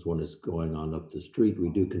stops as one is going on up the street. We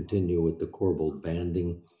do continue with the corbel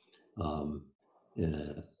banding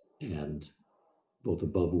and both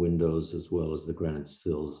above windows as well as the granite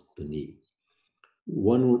sills beneath.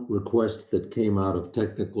 One request that came out of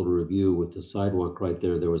technical review with the sidewalk right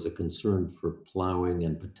there was a concern for plowing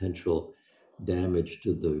and potential damage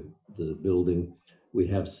to the building. We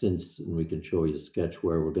have since, and we can show you a sketch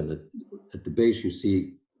where we're going to, at the base you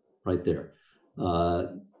see right there,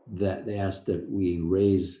 that they asked that we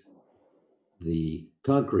raise the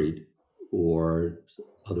concrete or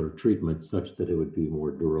other treatment such that it would be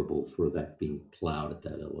more durable for that being plowed at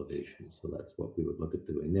that elevation. So that's what we would look at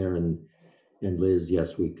doing there. And Liz,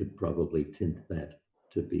 yes, we could probably tint that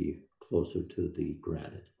to be closer to the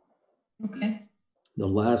granite. Okay.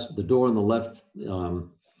 The door on the left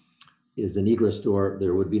is an egress door.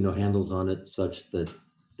 There would be no handles on it, such that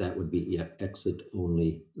that would be exit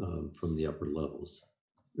only from the upper levels,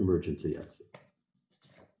 emergency exit.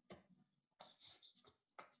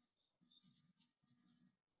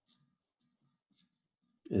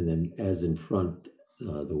 And then as in front,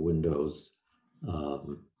 the windows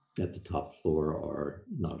at the top floor are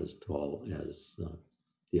not as tall as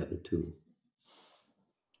the other two.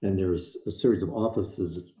 And there's a series of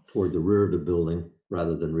offices toward the rear of the building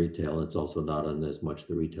rather than retail. It's also not on as much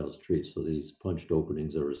the retail street. So these punched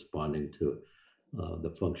openings are responding to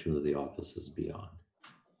the function of the offices beyond.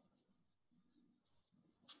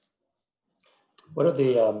 What are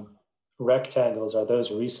the rectangles? Are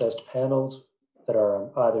those recessed panels that are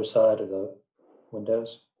on either side of the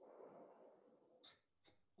windows?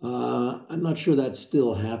 I'm not sure that's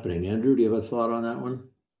still happening. Andrew, do you have a thought on that one?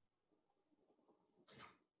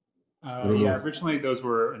 Yeah, originally those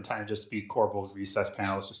were intended just to be corbel recessed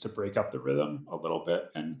panels just to break up the rhythm a little bit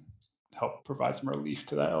and help provide some relief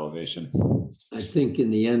to that elevation. I think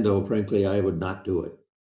in the end, though, frankly, I would not do it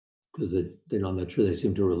because I'm not sure they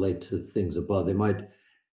seem to relate to things above. They might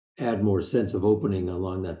add more sense of opening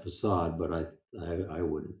along that facade, but I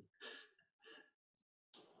wouldn't.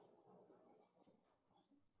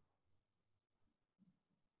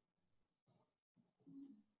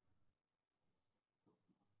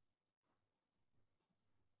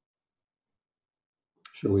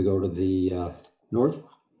 Shall we go to the north?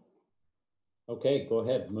 Okay, go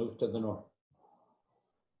ahead, move to the north.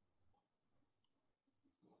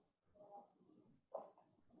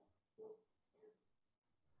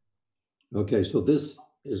 Okay, so this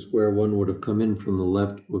is where one would have come in from the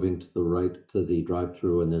left, moving to the right to the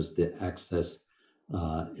drive-through, and there's the access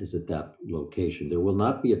is at that location. There will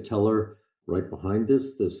not be a teller right behind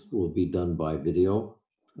this. This will be done by video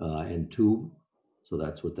and tube. So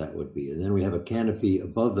that's what that would be. And then we have a canopy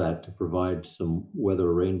above that to provide some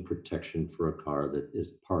weather rain protection for a car that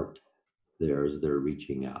is parked there as they're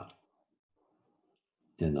reaching out.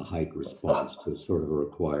 And the height responds to sort of a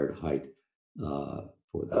required height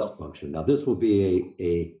for this function. Now this will be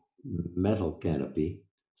a metal canopy,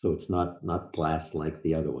 so it's not glass like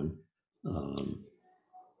the other one.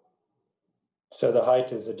 So the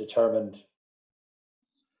height is a determined.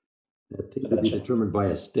 It will be determined by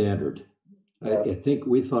a standard. Yeah. I think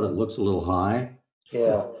we thought it looks a little high.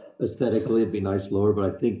 Yeah. Aesthetically, it'd be nice lower, but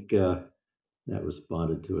I think that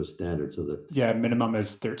responded to a standard so that. Yeah, minimum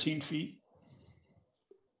is 13 feet.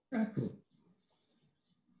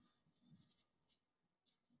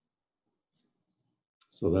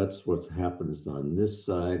 So that's what happens on this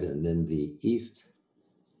side, and then the east.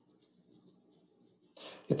 Do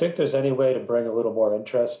you think there's any way to bring a little more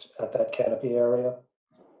interest at that canopy area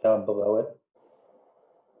down below it?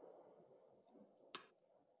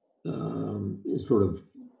 Sort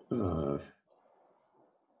of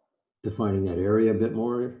defining that area a bit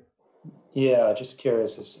more. Yeah, just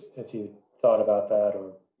curious if you thought about that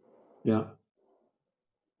or. Yeah.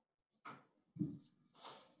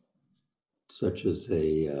 Such as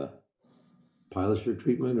a pilaster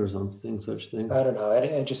treatment or something, such thing. I don't know.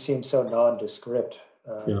 It just seems so nondescript.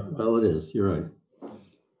 Yeah, well, it is. You're right.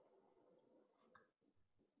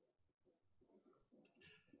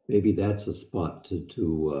 Maybe that's a spot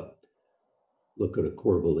to look at a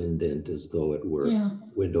corbel indent as though it were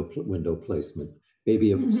window placement.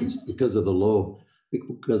 Maybe it's because of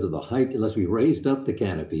the height, unless we raised up the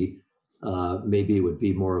canopy, maybe it would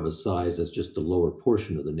be more of a size as just the lower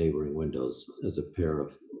portion of the neighboring windows as a pair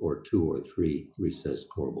of or two or three recessed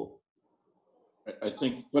corbel. I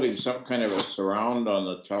think putting some kind of a surround on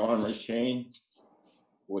the teller machine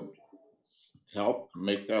would help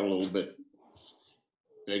make that a little bit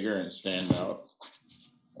bigger and stand out.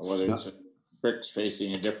 Whether it's bricks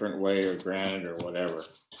facing a different way or granite or whatever,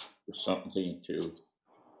 there's something to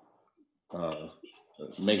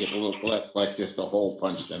make it a little less like just a hole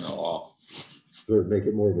punched in the wall. Or make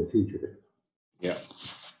it more of a feature. Yeah.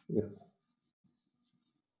 Yeah.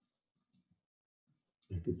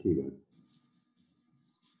 I could see that.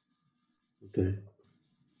 Okay.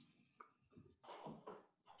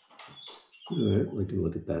 All right, we can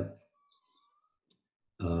look at that.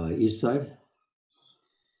 East side.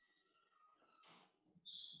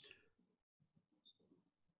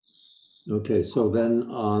 Okay, so then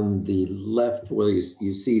on the left, well,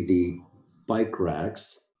 you see the bike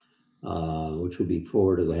racks, which will be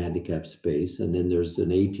forward of the handicap space, and then there's an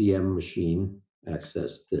ATM machine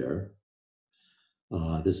accessed there.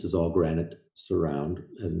 This is all granite surround,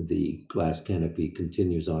 and the glass canopy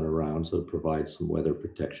continues on around, so it provides some weather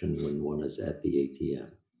protection when one is at the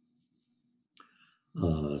ATM.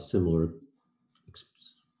 Similar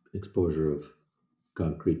exposure of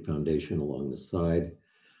concrete foundation along the side.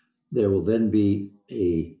 There will then be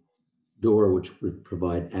a door which would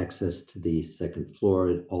provide access to the second floor.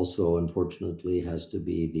 It also, unfortunately, has to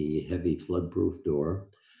be the heavy flood-proof door.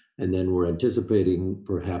 And then we're anticipating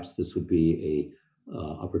perhaps this would be a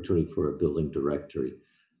opportunity for a building directory.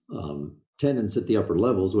 Tenants at the upper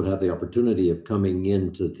levels would have the opportunity of coming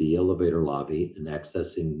into the elevator lobby and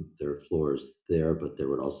accessing their floors there, but there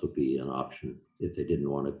would also be an option if they didn't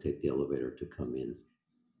want to take the elevator to come in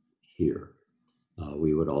here.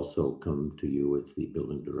 We would also come to you with the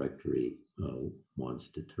building directory once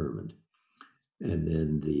determined. And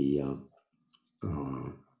then the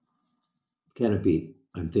canopy,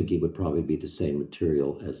 I'm thinking would probably be the same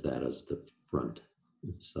material as that as the front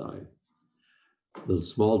side. The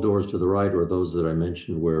small doors to the right are those that I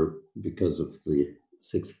mentioned where, because of the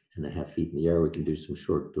 6.5 feet in the air, we can do some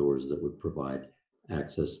short doors that would provide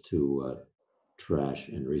access to trash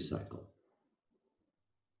and recycle.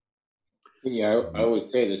 Yeah, I would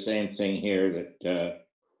say the same thing here, that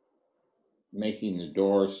making the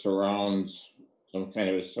door surrounds, some kind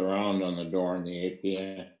of a surround on the door in the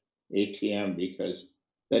ATM, because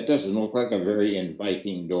that doesn't look like a very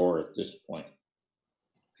inviting door at this point.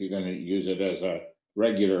 If you're going to use it as a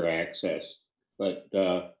regular access, but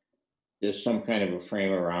there's some kind of a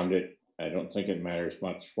frame around it. I don't think it matters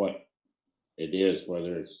much what it is,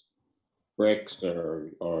 whether it's bricks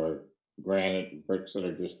or granite bricks that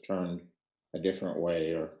are just turned a different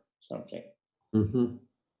way or something. Mhm.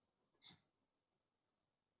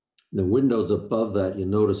 The windows above that, you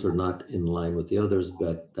notice, are not in line with the others,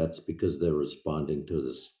 but that's because they're responding to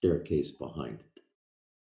the staircase behind it.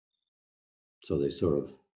 So they sort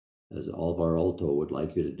of, as all of our Alto would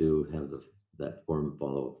like you to do, have that form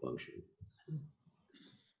follow function.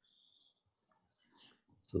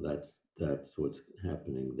 So that's what's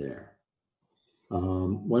happening there.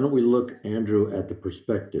 Why don't we look, Andrew, at the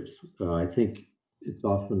perspectives? I think it's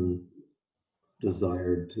often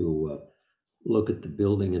desired to look at the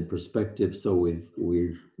building in perspective. So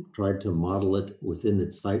we've tried to model it within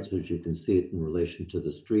its site so that you can see it in relation to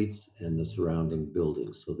the streets and the surrounding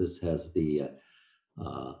buildings. So this has the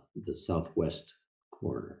southwest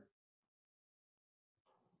corner.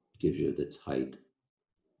 Gives you its height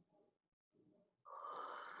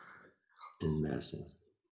and massing.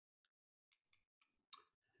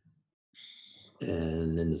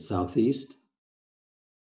 And in the southeast,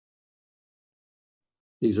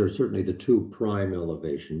 these are certainly the two prime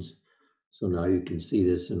elevations. So now you can see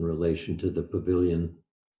this in relation to the pavilion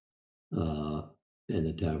and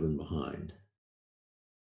the tavern behind,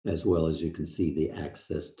 as well as you can see the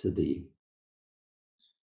access to the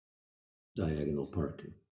diagonal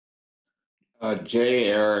parking. Jay,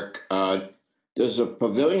 Eric, does a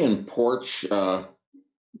pavilion porch,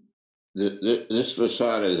 this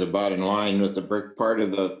facade is about in line with the brick part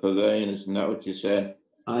of the pavilion, isn't that what you said?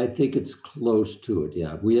 I think it's close to it,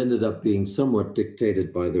 yeah. We ended up being somewhat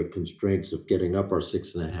dictated by the constraints of getting up our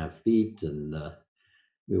 6.5 feet, and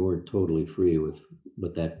we weren't totally free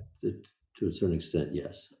but that to a certain extent,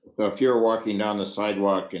 yes. So if you're walking down the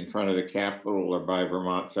sidewalk in front of the Capitol or by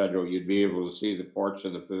Vermont Federal, you'd be able to see the porch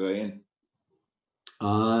of the pavilion?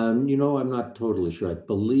 You know, I'm not totally sure. I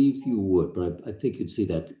believe you would, but I think you'd see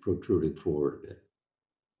that protruding forward a bit.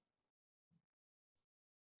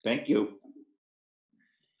 Thank you.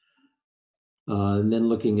 And then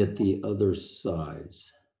looking at the other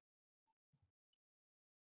sides.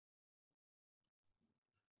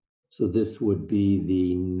 So this would be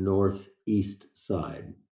the northeast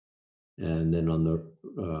side. And then on the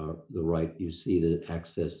right, you see the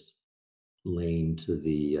access lane to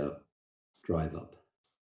the drive up.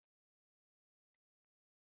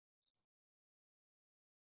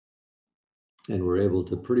 And we're able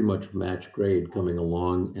to pretty much match grade coming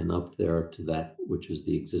along and up there to that, which is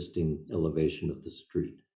the existing elevation of the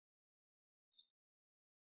street.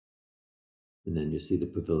 And then you see the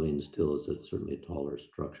pavilion still is certainly a taller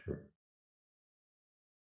structure.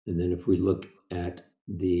 And then if we look at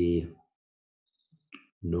the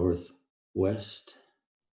northwest,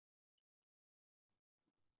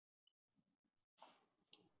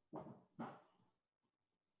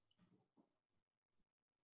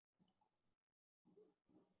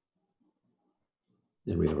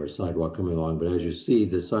 then we have our sidewalk coming along. But as you see,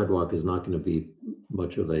 the sidewalk is not going to be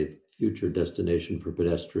much of a future destination for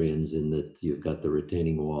pedestrians, in that you've got the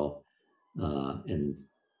retaining wall and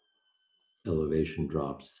elevation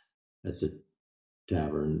drops at the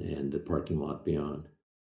tavern and the parking lot beyond.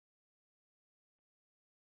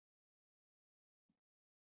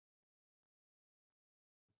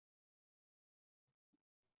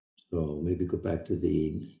 So maybe go back to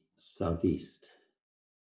the southeast.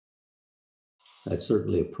 That's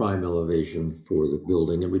certainly a prime elevation for the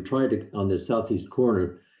building. And we tried to, on the southeast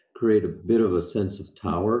corner, create a bit of a sense of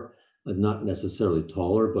tower, not necessarily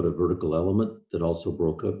taller, but a vertical element that also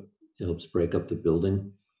helps break up the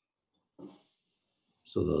building.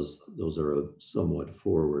 So those are somewhat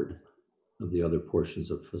forward of the other portions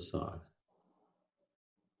of facade.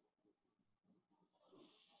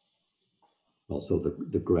 Also,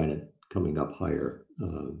 the granite coming up higher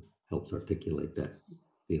helps articulate that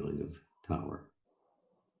feeling of tower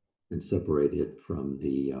and separate it from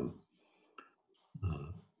the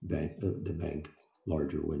bank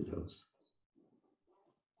larger windows.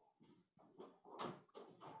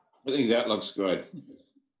 I think that looks good.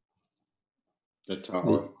 The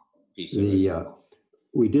tower piece of it.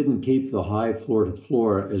 We didn't keep the high floor to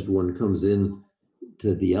floor as one comes in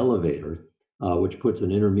to the elevator, which puts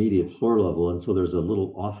an intermediate floor level. And so there's a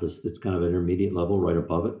little office that's kind of intermediate level right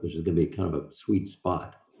above it, which is going to be kind of a sweet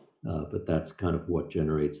spot. But that's kind of what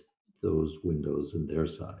generates those windows and their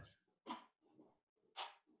size. I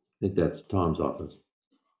think that's Tom's office.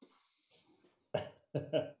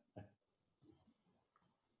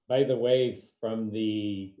 By the way, from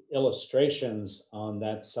the illustrations on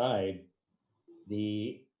that side,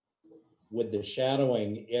 with the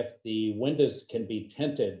shadowing, if the windows can be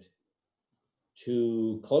tinted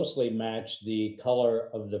to closely match the color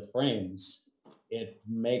of the frames, it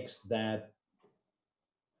makes the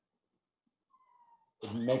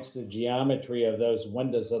geometry of those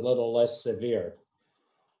windows a little less severe.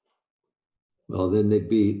 Well, then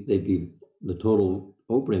the total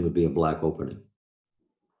opening would be a black opening.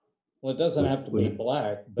 Well, it doesn't have to be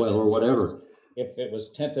black, but well, or whatever. If it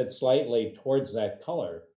was tinted slightly towards that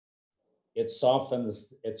color, it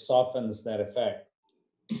softens that effect.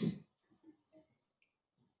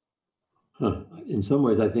 Huh. In some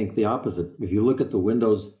ways, I think the opposite. If you look at the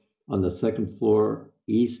windows on the second floor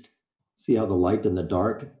east, see how the light and the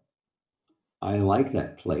dark? I like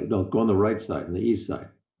that play. No, go on the right side, on the east side.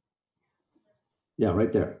 Yeah,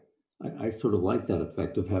 right there. I sort of like that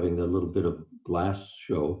effect of having a little bit of glass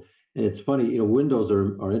show. And it's funny, you know, windows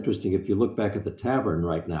are interesting. If you look back at the tavern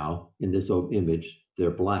right now in this image, they're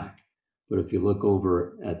black. But if you look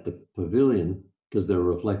over at the pavilion, because they're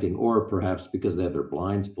reflecting, or perhaps because they have their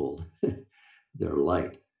blinds pulled, they're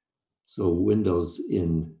light. So windows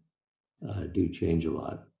do change a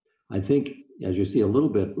lot. I think as you see a little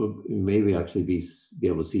bit, we'll maybe actually be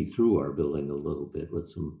able to see through our building a little bit with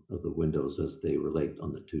some of the windows as they relate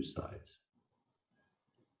on the two sides.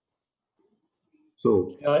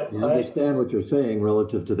 So I understand what you're saying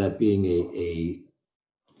relative to that being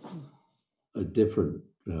a different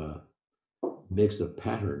mix of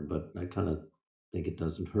pattern, but I kind of think it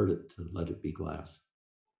doesn't hurt it to let it be glass.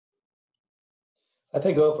 I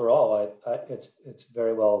think overall, it's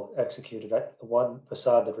very well executed. The one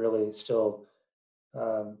facade that really still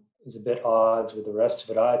is a bit odds with the rest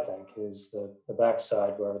of it, I think, is the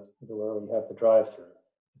backside where we have the drive-through.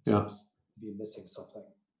 It seems to be missing something.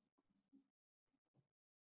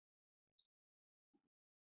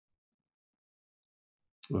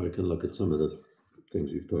 Well, I can look at some of the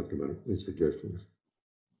things you've talked about, the suggestions.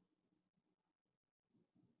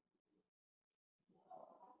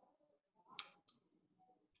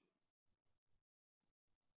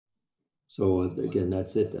 So again,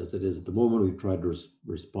 that's it as it is at the moment. We've tried to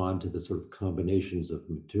respond to the sort of combinations of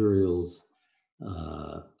materials,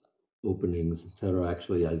 openings, etc.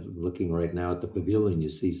 Actually, I'm looking right now at the pavilion. You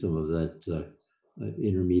see some of that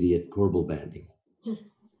intermediate corbel banding,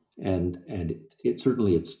 and it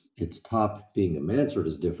certainly its top being a mansard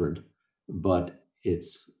is different, but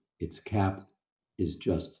its cap is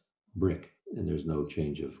just brick, and there's no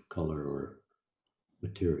change of color or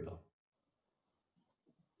material.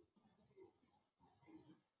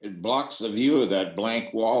 It blocks the view of that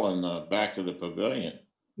blank wall in the back of the pavilion.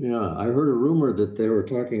 Yeah, I heard a rumor that they were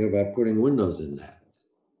talking about putting windows in that.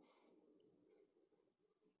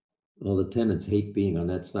 All the tenants hate being on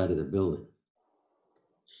that side of the building.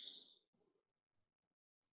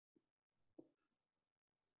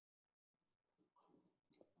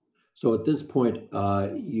 So at this point,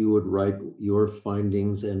 you would write your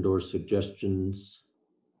findings and or suggestions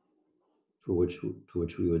to which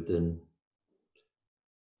we would then,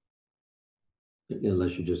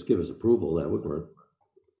 unless you just give us approval, that would work.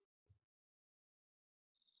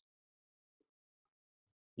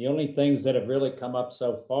 The only things that have really come up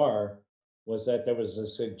so far was that there was a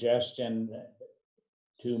suggestion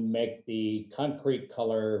to make the concrete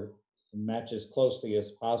color match as closely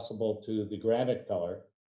as possible to the granite color.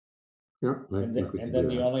 Yeah, and then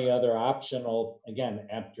the only other optional, again,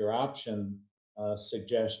 at your option,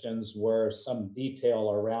 suggestions were some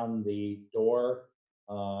detail around the door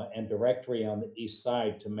and directory on the east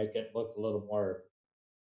side to make it look a little more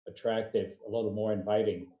attractive, a little more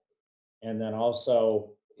inviting. And then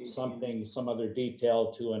also some other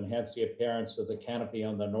detail to enhance the appearance of the canopy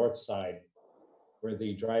on the north side where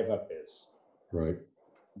the drive up is. Right.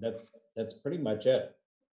 That's pretty much it.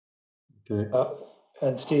 Okay.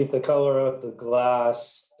 And Steve, the color of the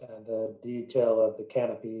glass and the detail of the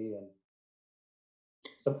canopy and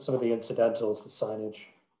some of the incidentals, the signage,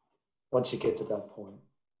 once you get to that point.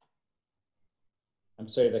 I'm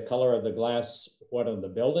sorry, the color of the glass, what, on the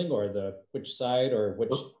building or which side or which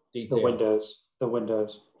detail? The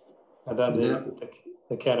windows, and then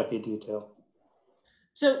the canopy detail.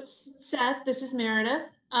 So Seth, this is Meredith.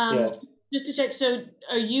 Yeah. Just to check, so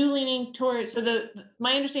are you leaning towards, so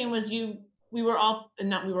my understanding was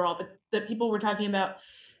but the people were talking about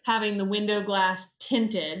having the window glass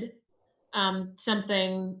tinted,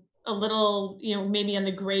 something a little, maybe on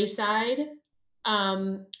the gray side.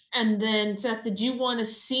 And then Seth, did you want to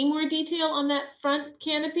see more detail on that front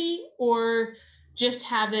canopy, or just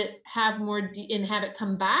have it have more and have it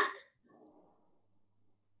come back?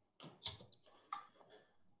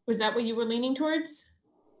 Was that what you were leaning towards?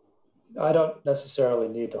 I don't necessarily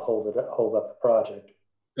need to hold up the project.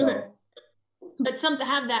 No. Okay. But to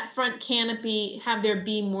have that front canopy, have there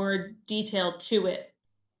be more detail to it.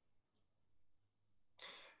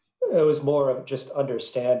 It was more of just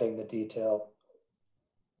understanding the detail.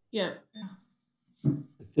 Yeah. I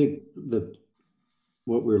think that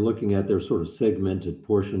what we're looking at, they're sort of segmented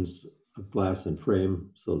portions of glass and frame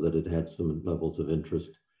so that it had some levels of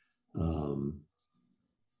interest.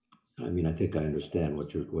 I mean, I think I understand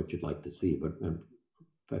what you'd like to see, but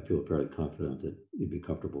I feel fairly confident that you'd be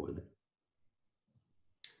comfortable with it.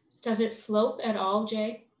 Does it slope at all,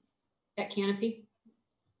 Jay? That canopy?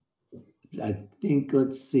 I think,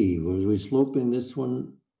 let's see, was we sloping this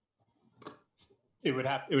one? It would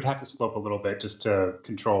have to slope a little bit just to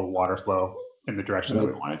control water flow in the direction that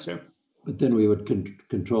we wanted to. But then we would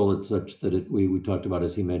control it such that we talked about,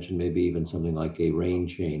 as he mentioned, maybe even something like a rain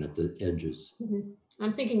chain at the edges. Mm-hmm.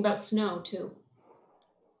 I'm thinking about snow too.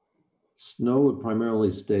 Snow would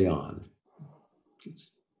primarily stay on.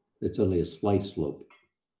 It's only a slight slope.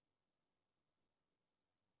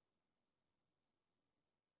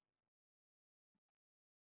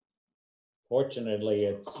 Fortunately,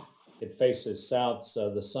 it faces south,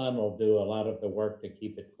 so the sun will do a lot of the work to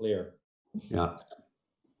keep it clear. Yeah.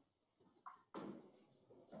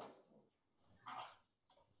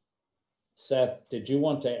 Seth, did you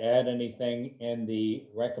want to add anything in the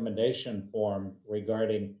recommendation form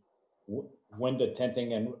regarding window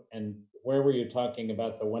tinting, and where were you talking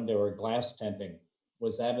about the window or glass tinting?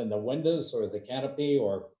 Was that in the windows or the canopy,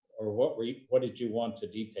 or what did you want to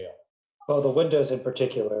detail? Well, the windows in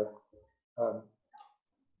particular.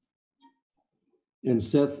 And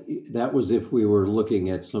Seth, that was if we were looking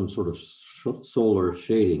at some sort of solar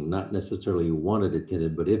shading, not necessarily you wanted it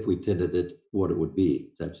tinted, but if we tinted it, what it would be.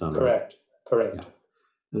 Does that sound correct? Right? Correct.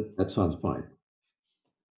 Yeah. That sounds fine.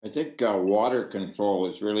 I think water control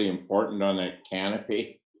is really important on that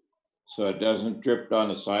canopy, so it doesn't drip down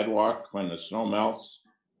the sidewalk when the snow melts,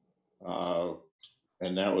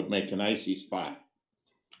 and that would make an icy spot.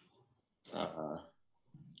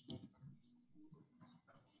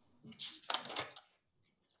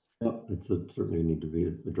 Yeah, it's certainly need to be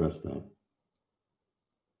addressed that.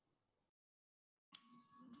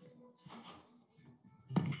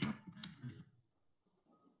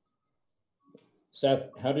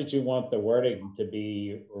 Seth, how did you want the wording to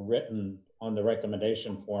be written on the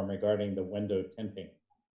recommendation form regarding the window tinting?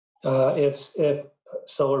 If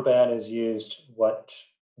solar ban is used, what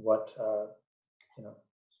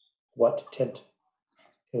tint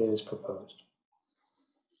is proposed?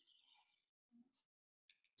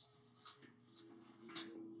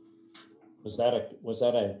 Was that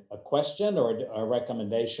a question or a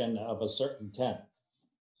recommendation of a certain tint?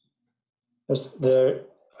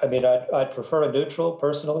 I mean, I'd prefer a neutral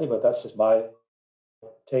personally, but that's just my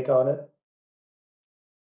take on it.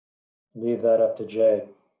 Leave that up to Jay.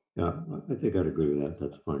 Yeah, I think I'd agree with that.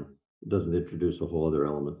 That's fine. It doesn't introduce a whole other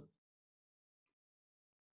element.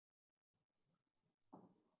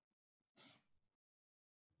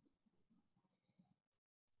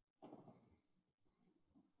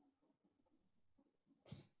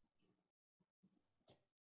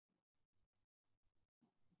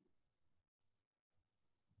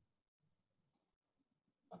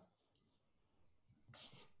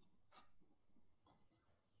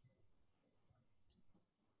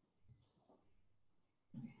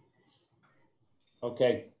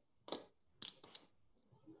 Okay.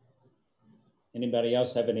 Anybody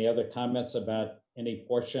else have any other comments about any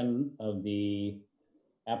portion of the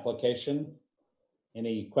application?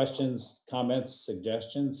 Any questions, comments,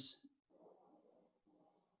 suggestions?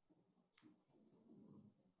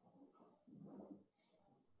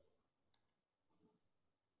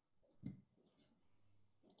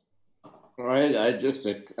 I just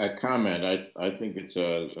a comment. I think it's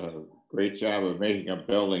a great job of making a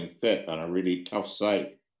building fit on a really tough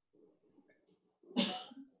site.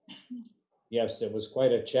 Yes, it was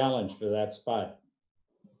quite a challenge for that spot.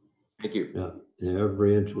 Thank you. Yeah,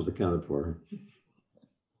 every inch was accounted for.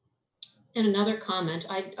 And another comment,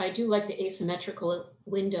 I do like the asymmetrical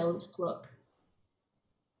window look.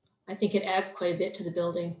 I think it adds quite a bit to the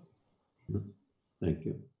building. Thank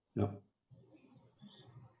you. Yep.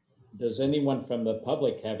 Does anyone from the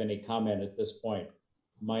public have any comment at this point?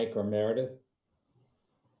 Mike or Meredith?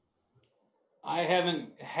 I haven't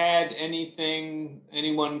had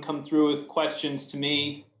anyone come through with questions to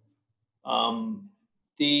me.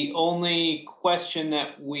 The only question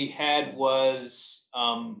that we had was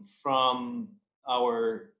from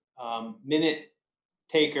our minute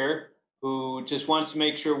taker, who just wants to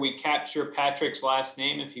make sure we capture Patrick's last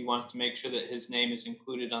name if he wants to make sure that his name is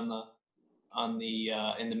included on the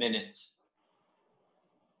in the minutes.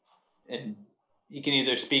 And he can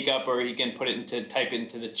either speak up or he can type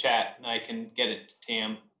into the chat, and I can get it to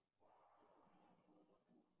Tam.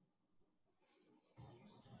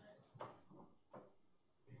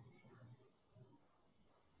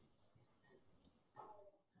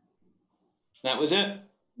 That was it.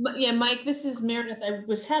 But yeah, Mike, this is Meredith. I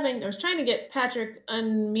was trying to get Patrick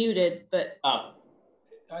unmuted, but. Oh.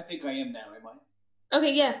 I think I am now, am I?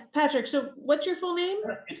 Okay, yeah, Patrick. So what's your full name?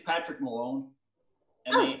 It's Patrick Malone.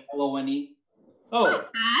 M-A-L-O-N-E. Oh.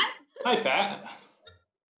 Hi, Pat. Hi, Pat.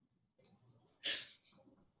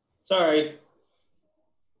 Sorry.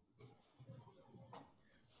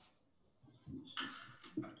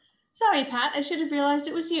 Sorry, Pat. I should have realized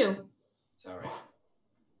it was you. Sorry.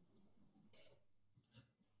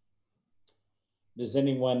 Does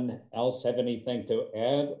anyone else have anything to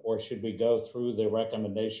add, or should we go through the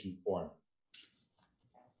recommendation form?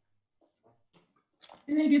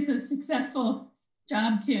 I think it's a successful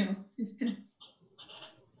job too, just to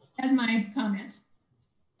add my comment.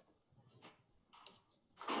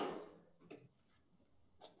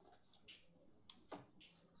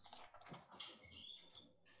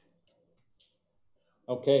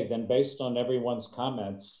 Okay, then based on everyone's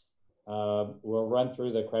comments, we'll run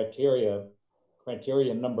through the criteria.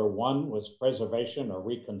 Criteria number 1 was preservation or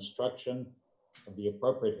reconstruction of the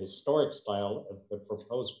appropriate historic style if the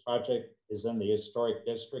proposed project is in the historic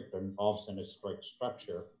district or involves an historic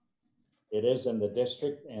structure. It is in the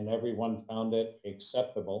district and everyone found it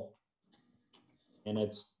acceptable in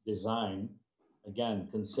its design. Again,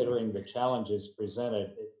 considering the challenges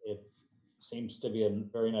presented, it seems to be a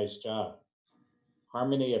very nice job.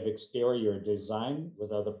 Harmony of exterior design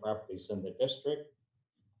with other properties in the district,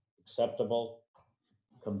 acceptable.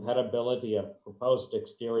 Compatibility of proposed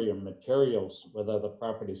exterior materials with other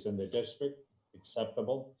properties in the district,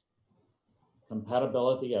 acceptable.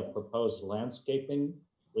 Compatibility of proposed landscaping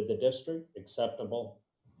with the district, acceptable.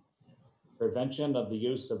 Prevention of the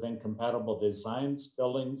use of incompatible designs,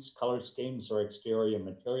 buildings, color schemes, or exterior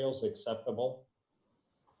materials, acceptable.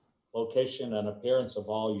 Location and appearance of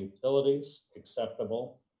all utilities,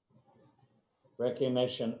 acceptable.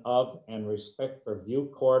 Recognition of and respect for view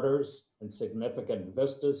corridors and significant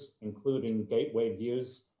vistas, including gateway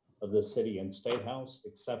views of the city and state house,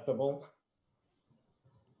 acceptable.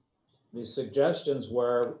 The suggestions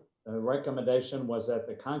were, the recommendation was that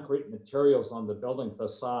the concrete materials on the building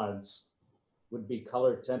facades would be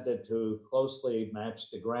color tinted to closely match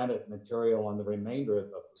the granite material on the remainder of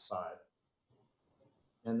the facade.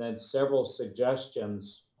 And then several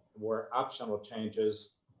suggestions were optional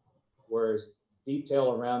changes, were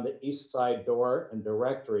detail around the east side door and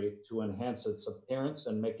directory to enhance its appearance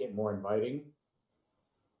and make it more inviting.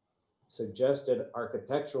 Suggested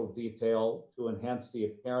architectural detail to enhance the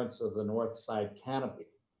appearance of the north side canopy,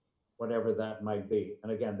 whatever that might be.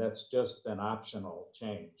 And again, that's just an optional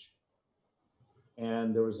change.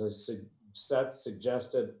 And there was a set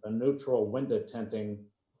suggested a neutral window tinting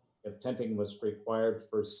if tinting was required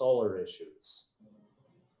for solar issues.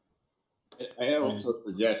 I also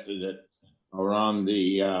suggested that around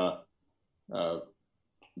the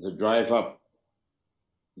drive up,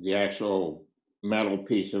 the actual metal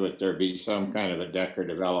piece of it, there be some kind of a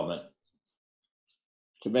decorative element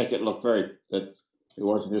to make it look that it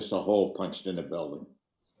wasn't just a hole punched in the building.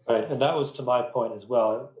 Right, and that was to my point as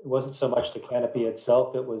well. It wasn't so much the canopy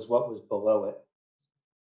itself, it was what was below it.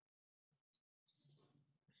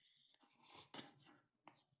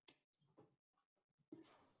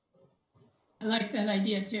 I like that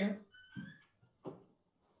idea too.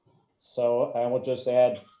 So I will just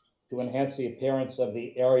add to enhance the appearance of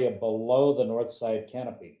the area below the north side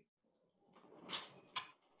canopy.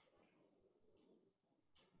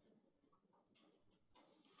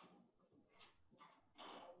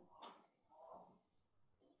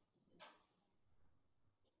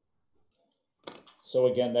 So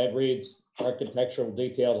again, that reads architectural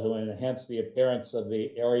detail to enhance the appearance of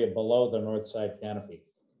the area below the north side canopy.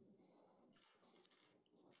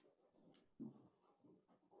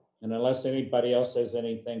 And unless anybody else has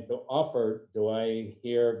anything to offer, I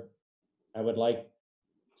would like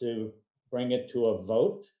to bring it to a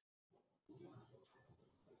vote.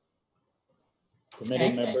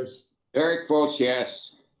 Committee members. Eric votes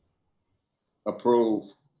yes. Approve.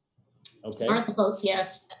 Okay. Martha votes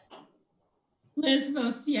yes. Liz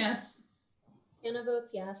votes yes. Anna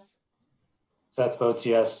votes yes. Seth votes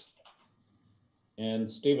yes.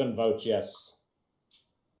 And Stephen votes yes.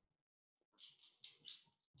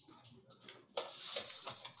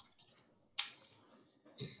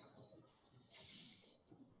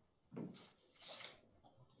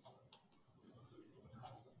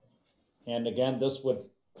 And again, this would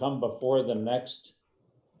come before the next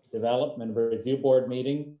Development Review Board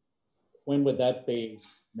meeting. When would that be,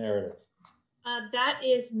 Meredith? That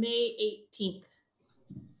is May 18th.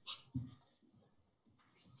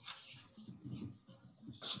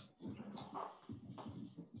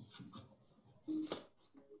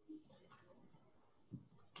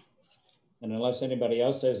 And unless anybody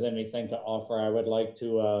else has anything to offer, I would like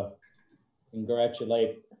to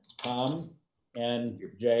congratulate Tom and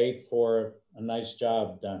Jay for a nice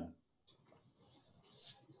job done.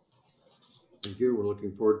 Thank you. We're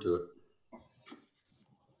looking forward to it.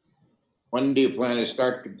 When do you plan to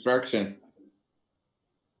start construction?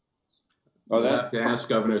 Oh, You'll that's have to ask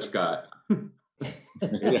Governor Scott.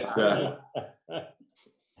 It's,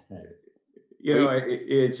 you know,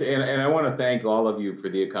 it's, and I want to thank all of you for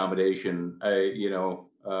the accommodation.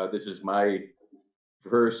 This is my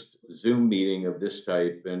first Zoom meeting of this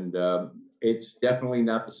type, and it's definitely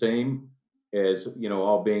not the same as, you know,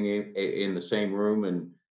 all being in the same room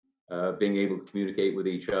and being able to communicate with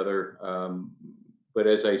each other. But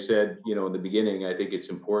as I said, you know, in the beginning, I think it's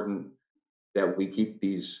important that we keep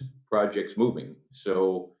these projects moving.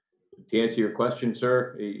 So to answer your question,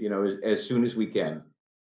 sir, you know, as soon as we can.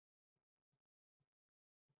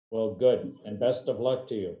 Well, good, and best of luck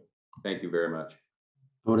to you. Thank you very much.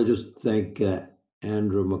 I want to just thank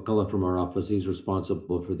Andrew McCullough from our office. He's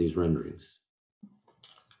responsible for these renderings.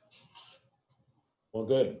 Well,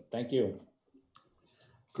 good, thank you.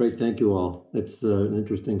 Great, thank you all. It's an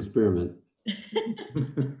interesting experiment.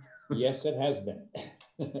 Yes, it has been.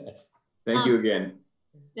 Thank you again.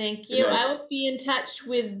 Thank you. Good night. I will be in touch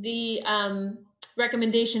with the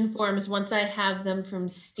recommendation forms once I have them from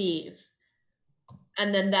Steve.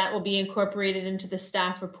 And then that will be incorporated into the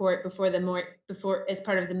staff report before as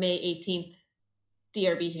part of the May 18th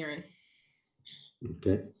DRB hearing.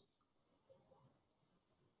 Okay.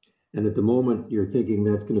 And at the moment, you're thinking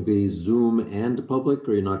that's going to be Zoom and public,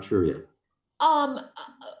 or you're not sure yet?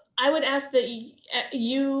 I would ask that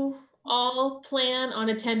you all plan on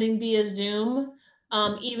attending via Zoom.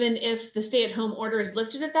 Even if the stay-at-home order is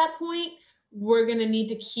lifted at that point, we're going to need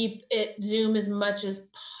to keep it Zoom as much as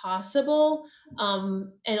possible,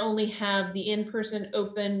 and only have the in-person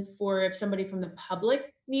open for if somebody from the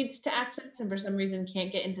public needs to access and for some reason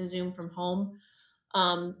can't get into Zoom from home,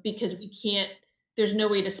 because we can't, there's no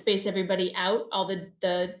way to space everybody out, all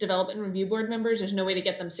the Development Review Board members, there's no way to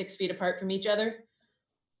get them 6 feet apart from each other.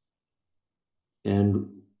 And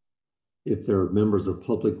if there are members of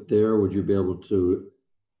public there, would you be able to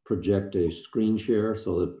project a screen share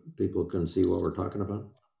so that people can see what we're talking about?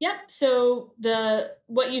 Yep. So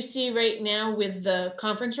what you see right now with the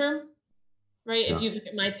conference room, right? Yeah. If you look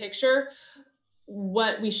at my picture,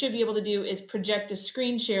 what we should be able to do is project a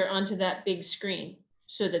screen share onto that big screen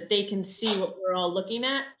so that they can see what we're all looking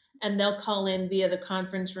at, and they'll call in via the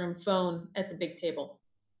conference room phone at the big table.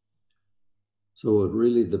 So it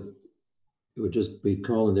would just be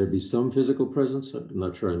calling, there'd be some physical presence? I'm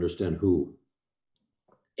not sure I understand who.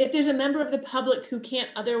 If there's a member of the public who can't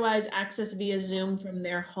otherwise access via Zoom from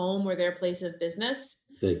their home or their place of business,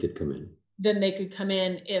 They could come in. then they could come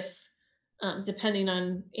in if, depending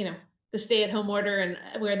on, you know, the stay-at-home order and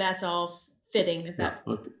where that's all fitting at that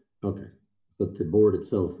point. Okay. But the board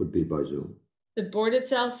itself would be by Zoom. The board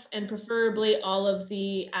itself, and preferably all of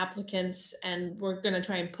the applicants, and we're going to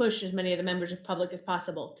try and push as many of the members of public as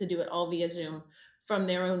possible to do it all via Zoom from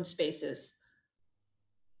their own spaces.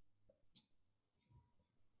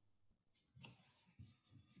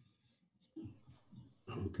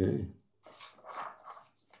 Okay.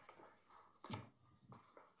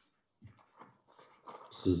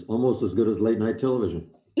 This is almost as good as late night television.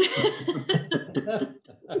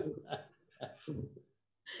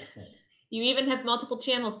 You even have multiple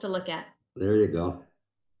channels to look at. There you go.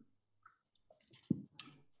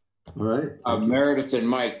 All right. Meredith and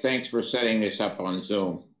Mike, thanks for setting this up on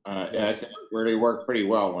Zoom. It really worked pretty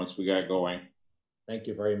well once we got going. Thank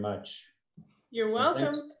you very much. You're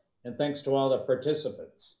welcome. And thanks to all the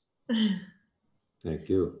participants. Thank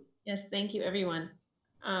you. Yes, thank you, everyone.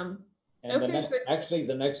 And okay,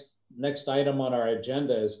 the next item on our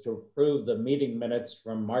agenda is to approve the meeting minutes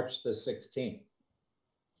from March the 16th.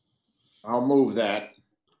 I'll move that.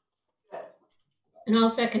 And I'll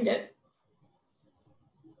second it.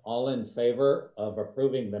 All in favor of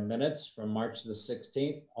approving the minutes from March the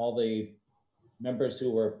 16th? All the members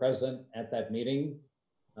who were present at that meeting,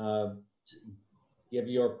 give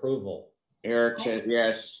your approval. Eric says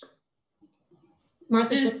yes.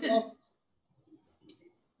 Martha Yes, says yes.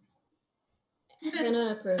 yes.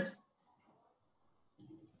 Hannah approves.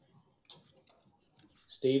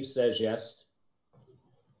 Steve says yes.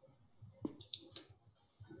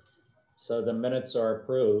 So the minutes are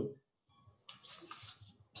approved.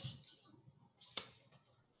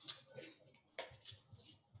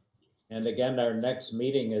 And again, our next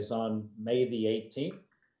meeting is on May the 18th.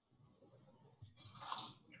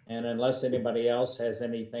 And unless anybody else has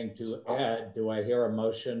anything to add, do I hear a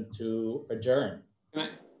motion to adjourn?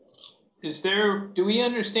 Do we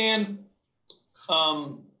understand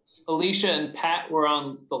Alicia and Pat were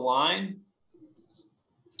on the line?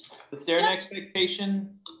 Is there an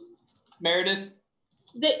expectation, Meredith?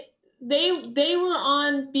 They were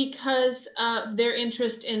on because of their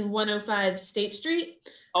interest in 105 State Street.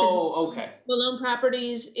 Oh, okay. Malone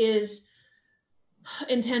Properties is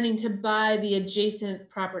intending to buy the adjacent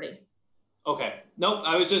property. Okay. Nope.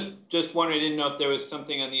 I was just wondering. I didn't know if there was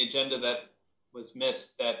something on the agenda that was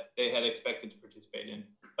missed that they had expected to participate in.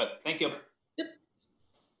 But thank you. Yep.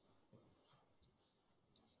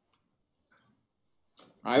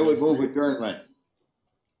 I would move adjournment.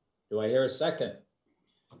 Do I hear a second?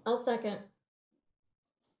 I'll second.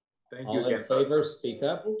 Thank you All in again. favor, speak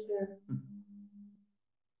up.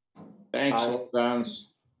 Thank you. Thanks, Hans.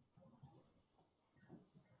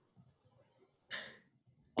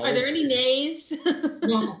 Are there any nays?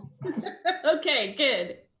 No. Okay,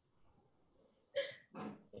 good.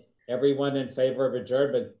 Everyone in favor of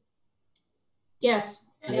adjournment? Yes.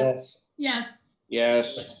 Yes. Yes.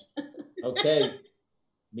 Yes. Okay,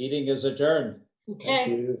 meeting is adjourned. Okay.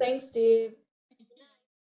 you. Thanks, Steve.